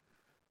me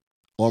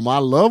or my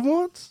loved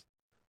ones,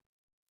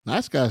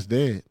 nice guy's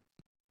dead.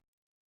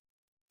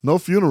 No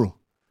funeral.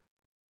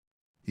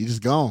 He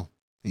just gone.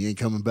 He ain't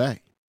coming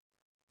back.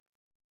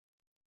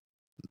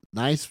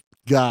 Nice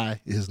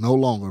guy is no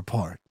longer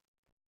part.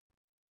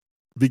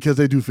 Because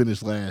they do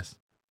finish last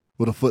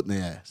with a foot in the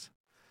ass.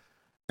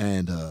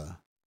 And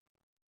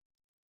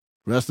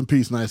rest in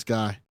peace, nice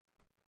guy.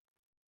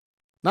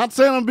 Not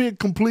saying I'm being a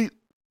complete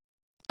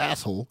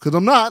asshole, because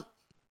I'm not.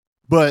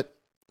 But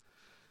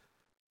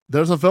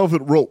there's a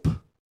velvet rope.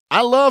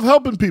 I love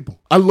helping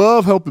people.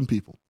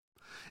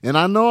 And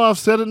I know I've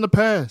said it in the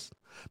past.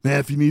 Man,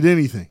 if you need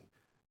anything.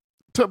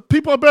 To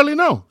people I barely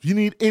know. If you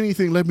need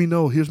anything, let me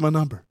know. Here's my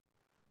number.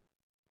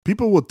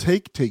 People will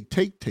take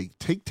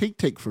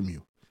from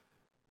you.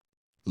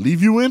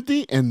 Leave you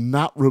empty and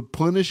not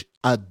replenish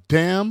a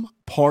damn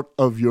part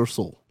of your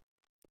soul.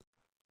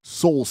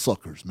 Soul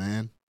suckers,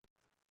 man.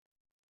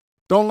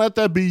 Don't let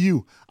that be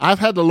you. I've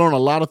had to learn a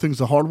lot of things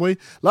the hard way. A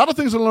lot of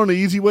things I learned the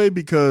easy way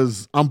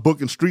because I'm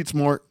booking street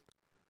smart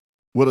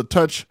with a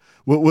touch,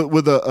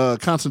 with a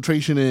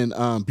concentration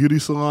in beauty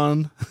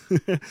salon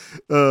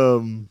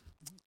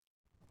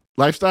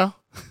lifestyle.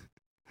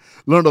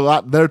 Learned a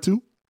lot there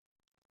too.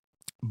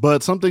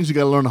 But some things you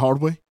got to learn the hard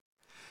way.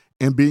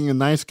 And being a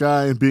nice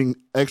guy and being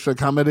extra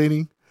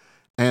accommodating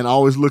and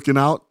always looking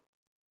out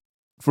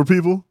for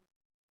people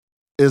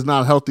is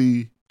not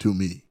healthy to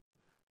me.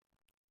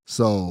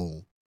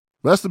 So,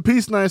 rest in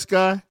peace, nice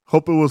guy.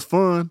 Hope it was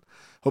fun.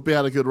 Hope you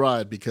had a good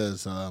ride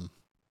because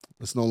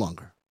it's no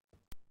longer.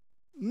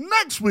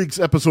 Next week's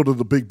episode of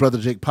the Big Brother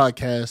Jake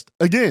podcast.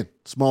 Again,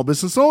 small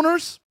business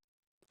owners,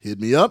 hit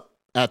me up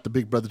at the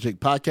Big Brother Jake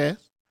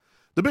podcast,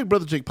 the Big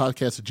Brother Jake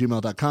podcast at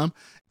gmail.com,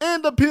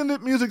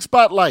 independent music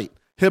spotlight,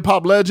 hip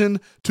hop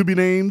legend to be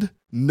named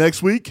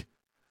next week.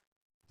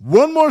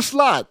 One more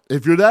slot.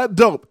 If you're that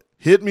dope,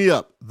 hit me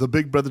up, the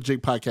Big Brother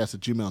Jake podcast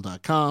at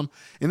gmail.com,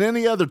 and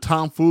any other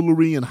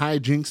tomfoolery and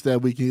hijinks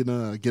that we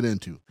can get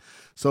into.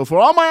 So for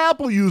all my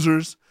Apple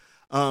users,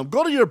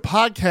 go to your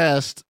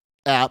podcast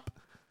app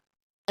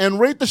and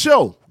rate the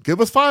show. Give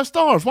us 5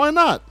 stars. Why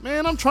not?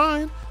 Man, I'm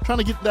trying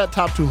to get that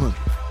top 200.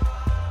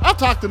 I've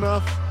talked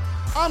enough.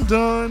 I'm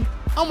done.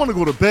 I want to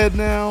go to bed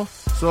now.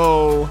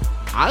 So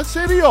I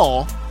say to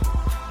y'all,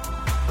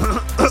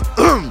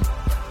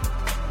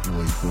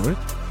 wait for it.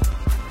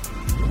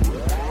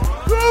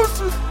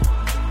 Deuces.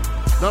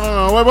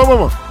 No,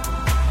 wait.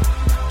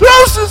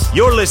 Deuces.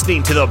 You're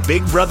listening to the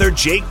Big Brother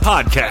Jake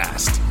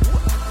podcast.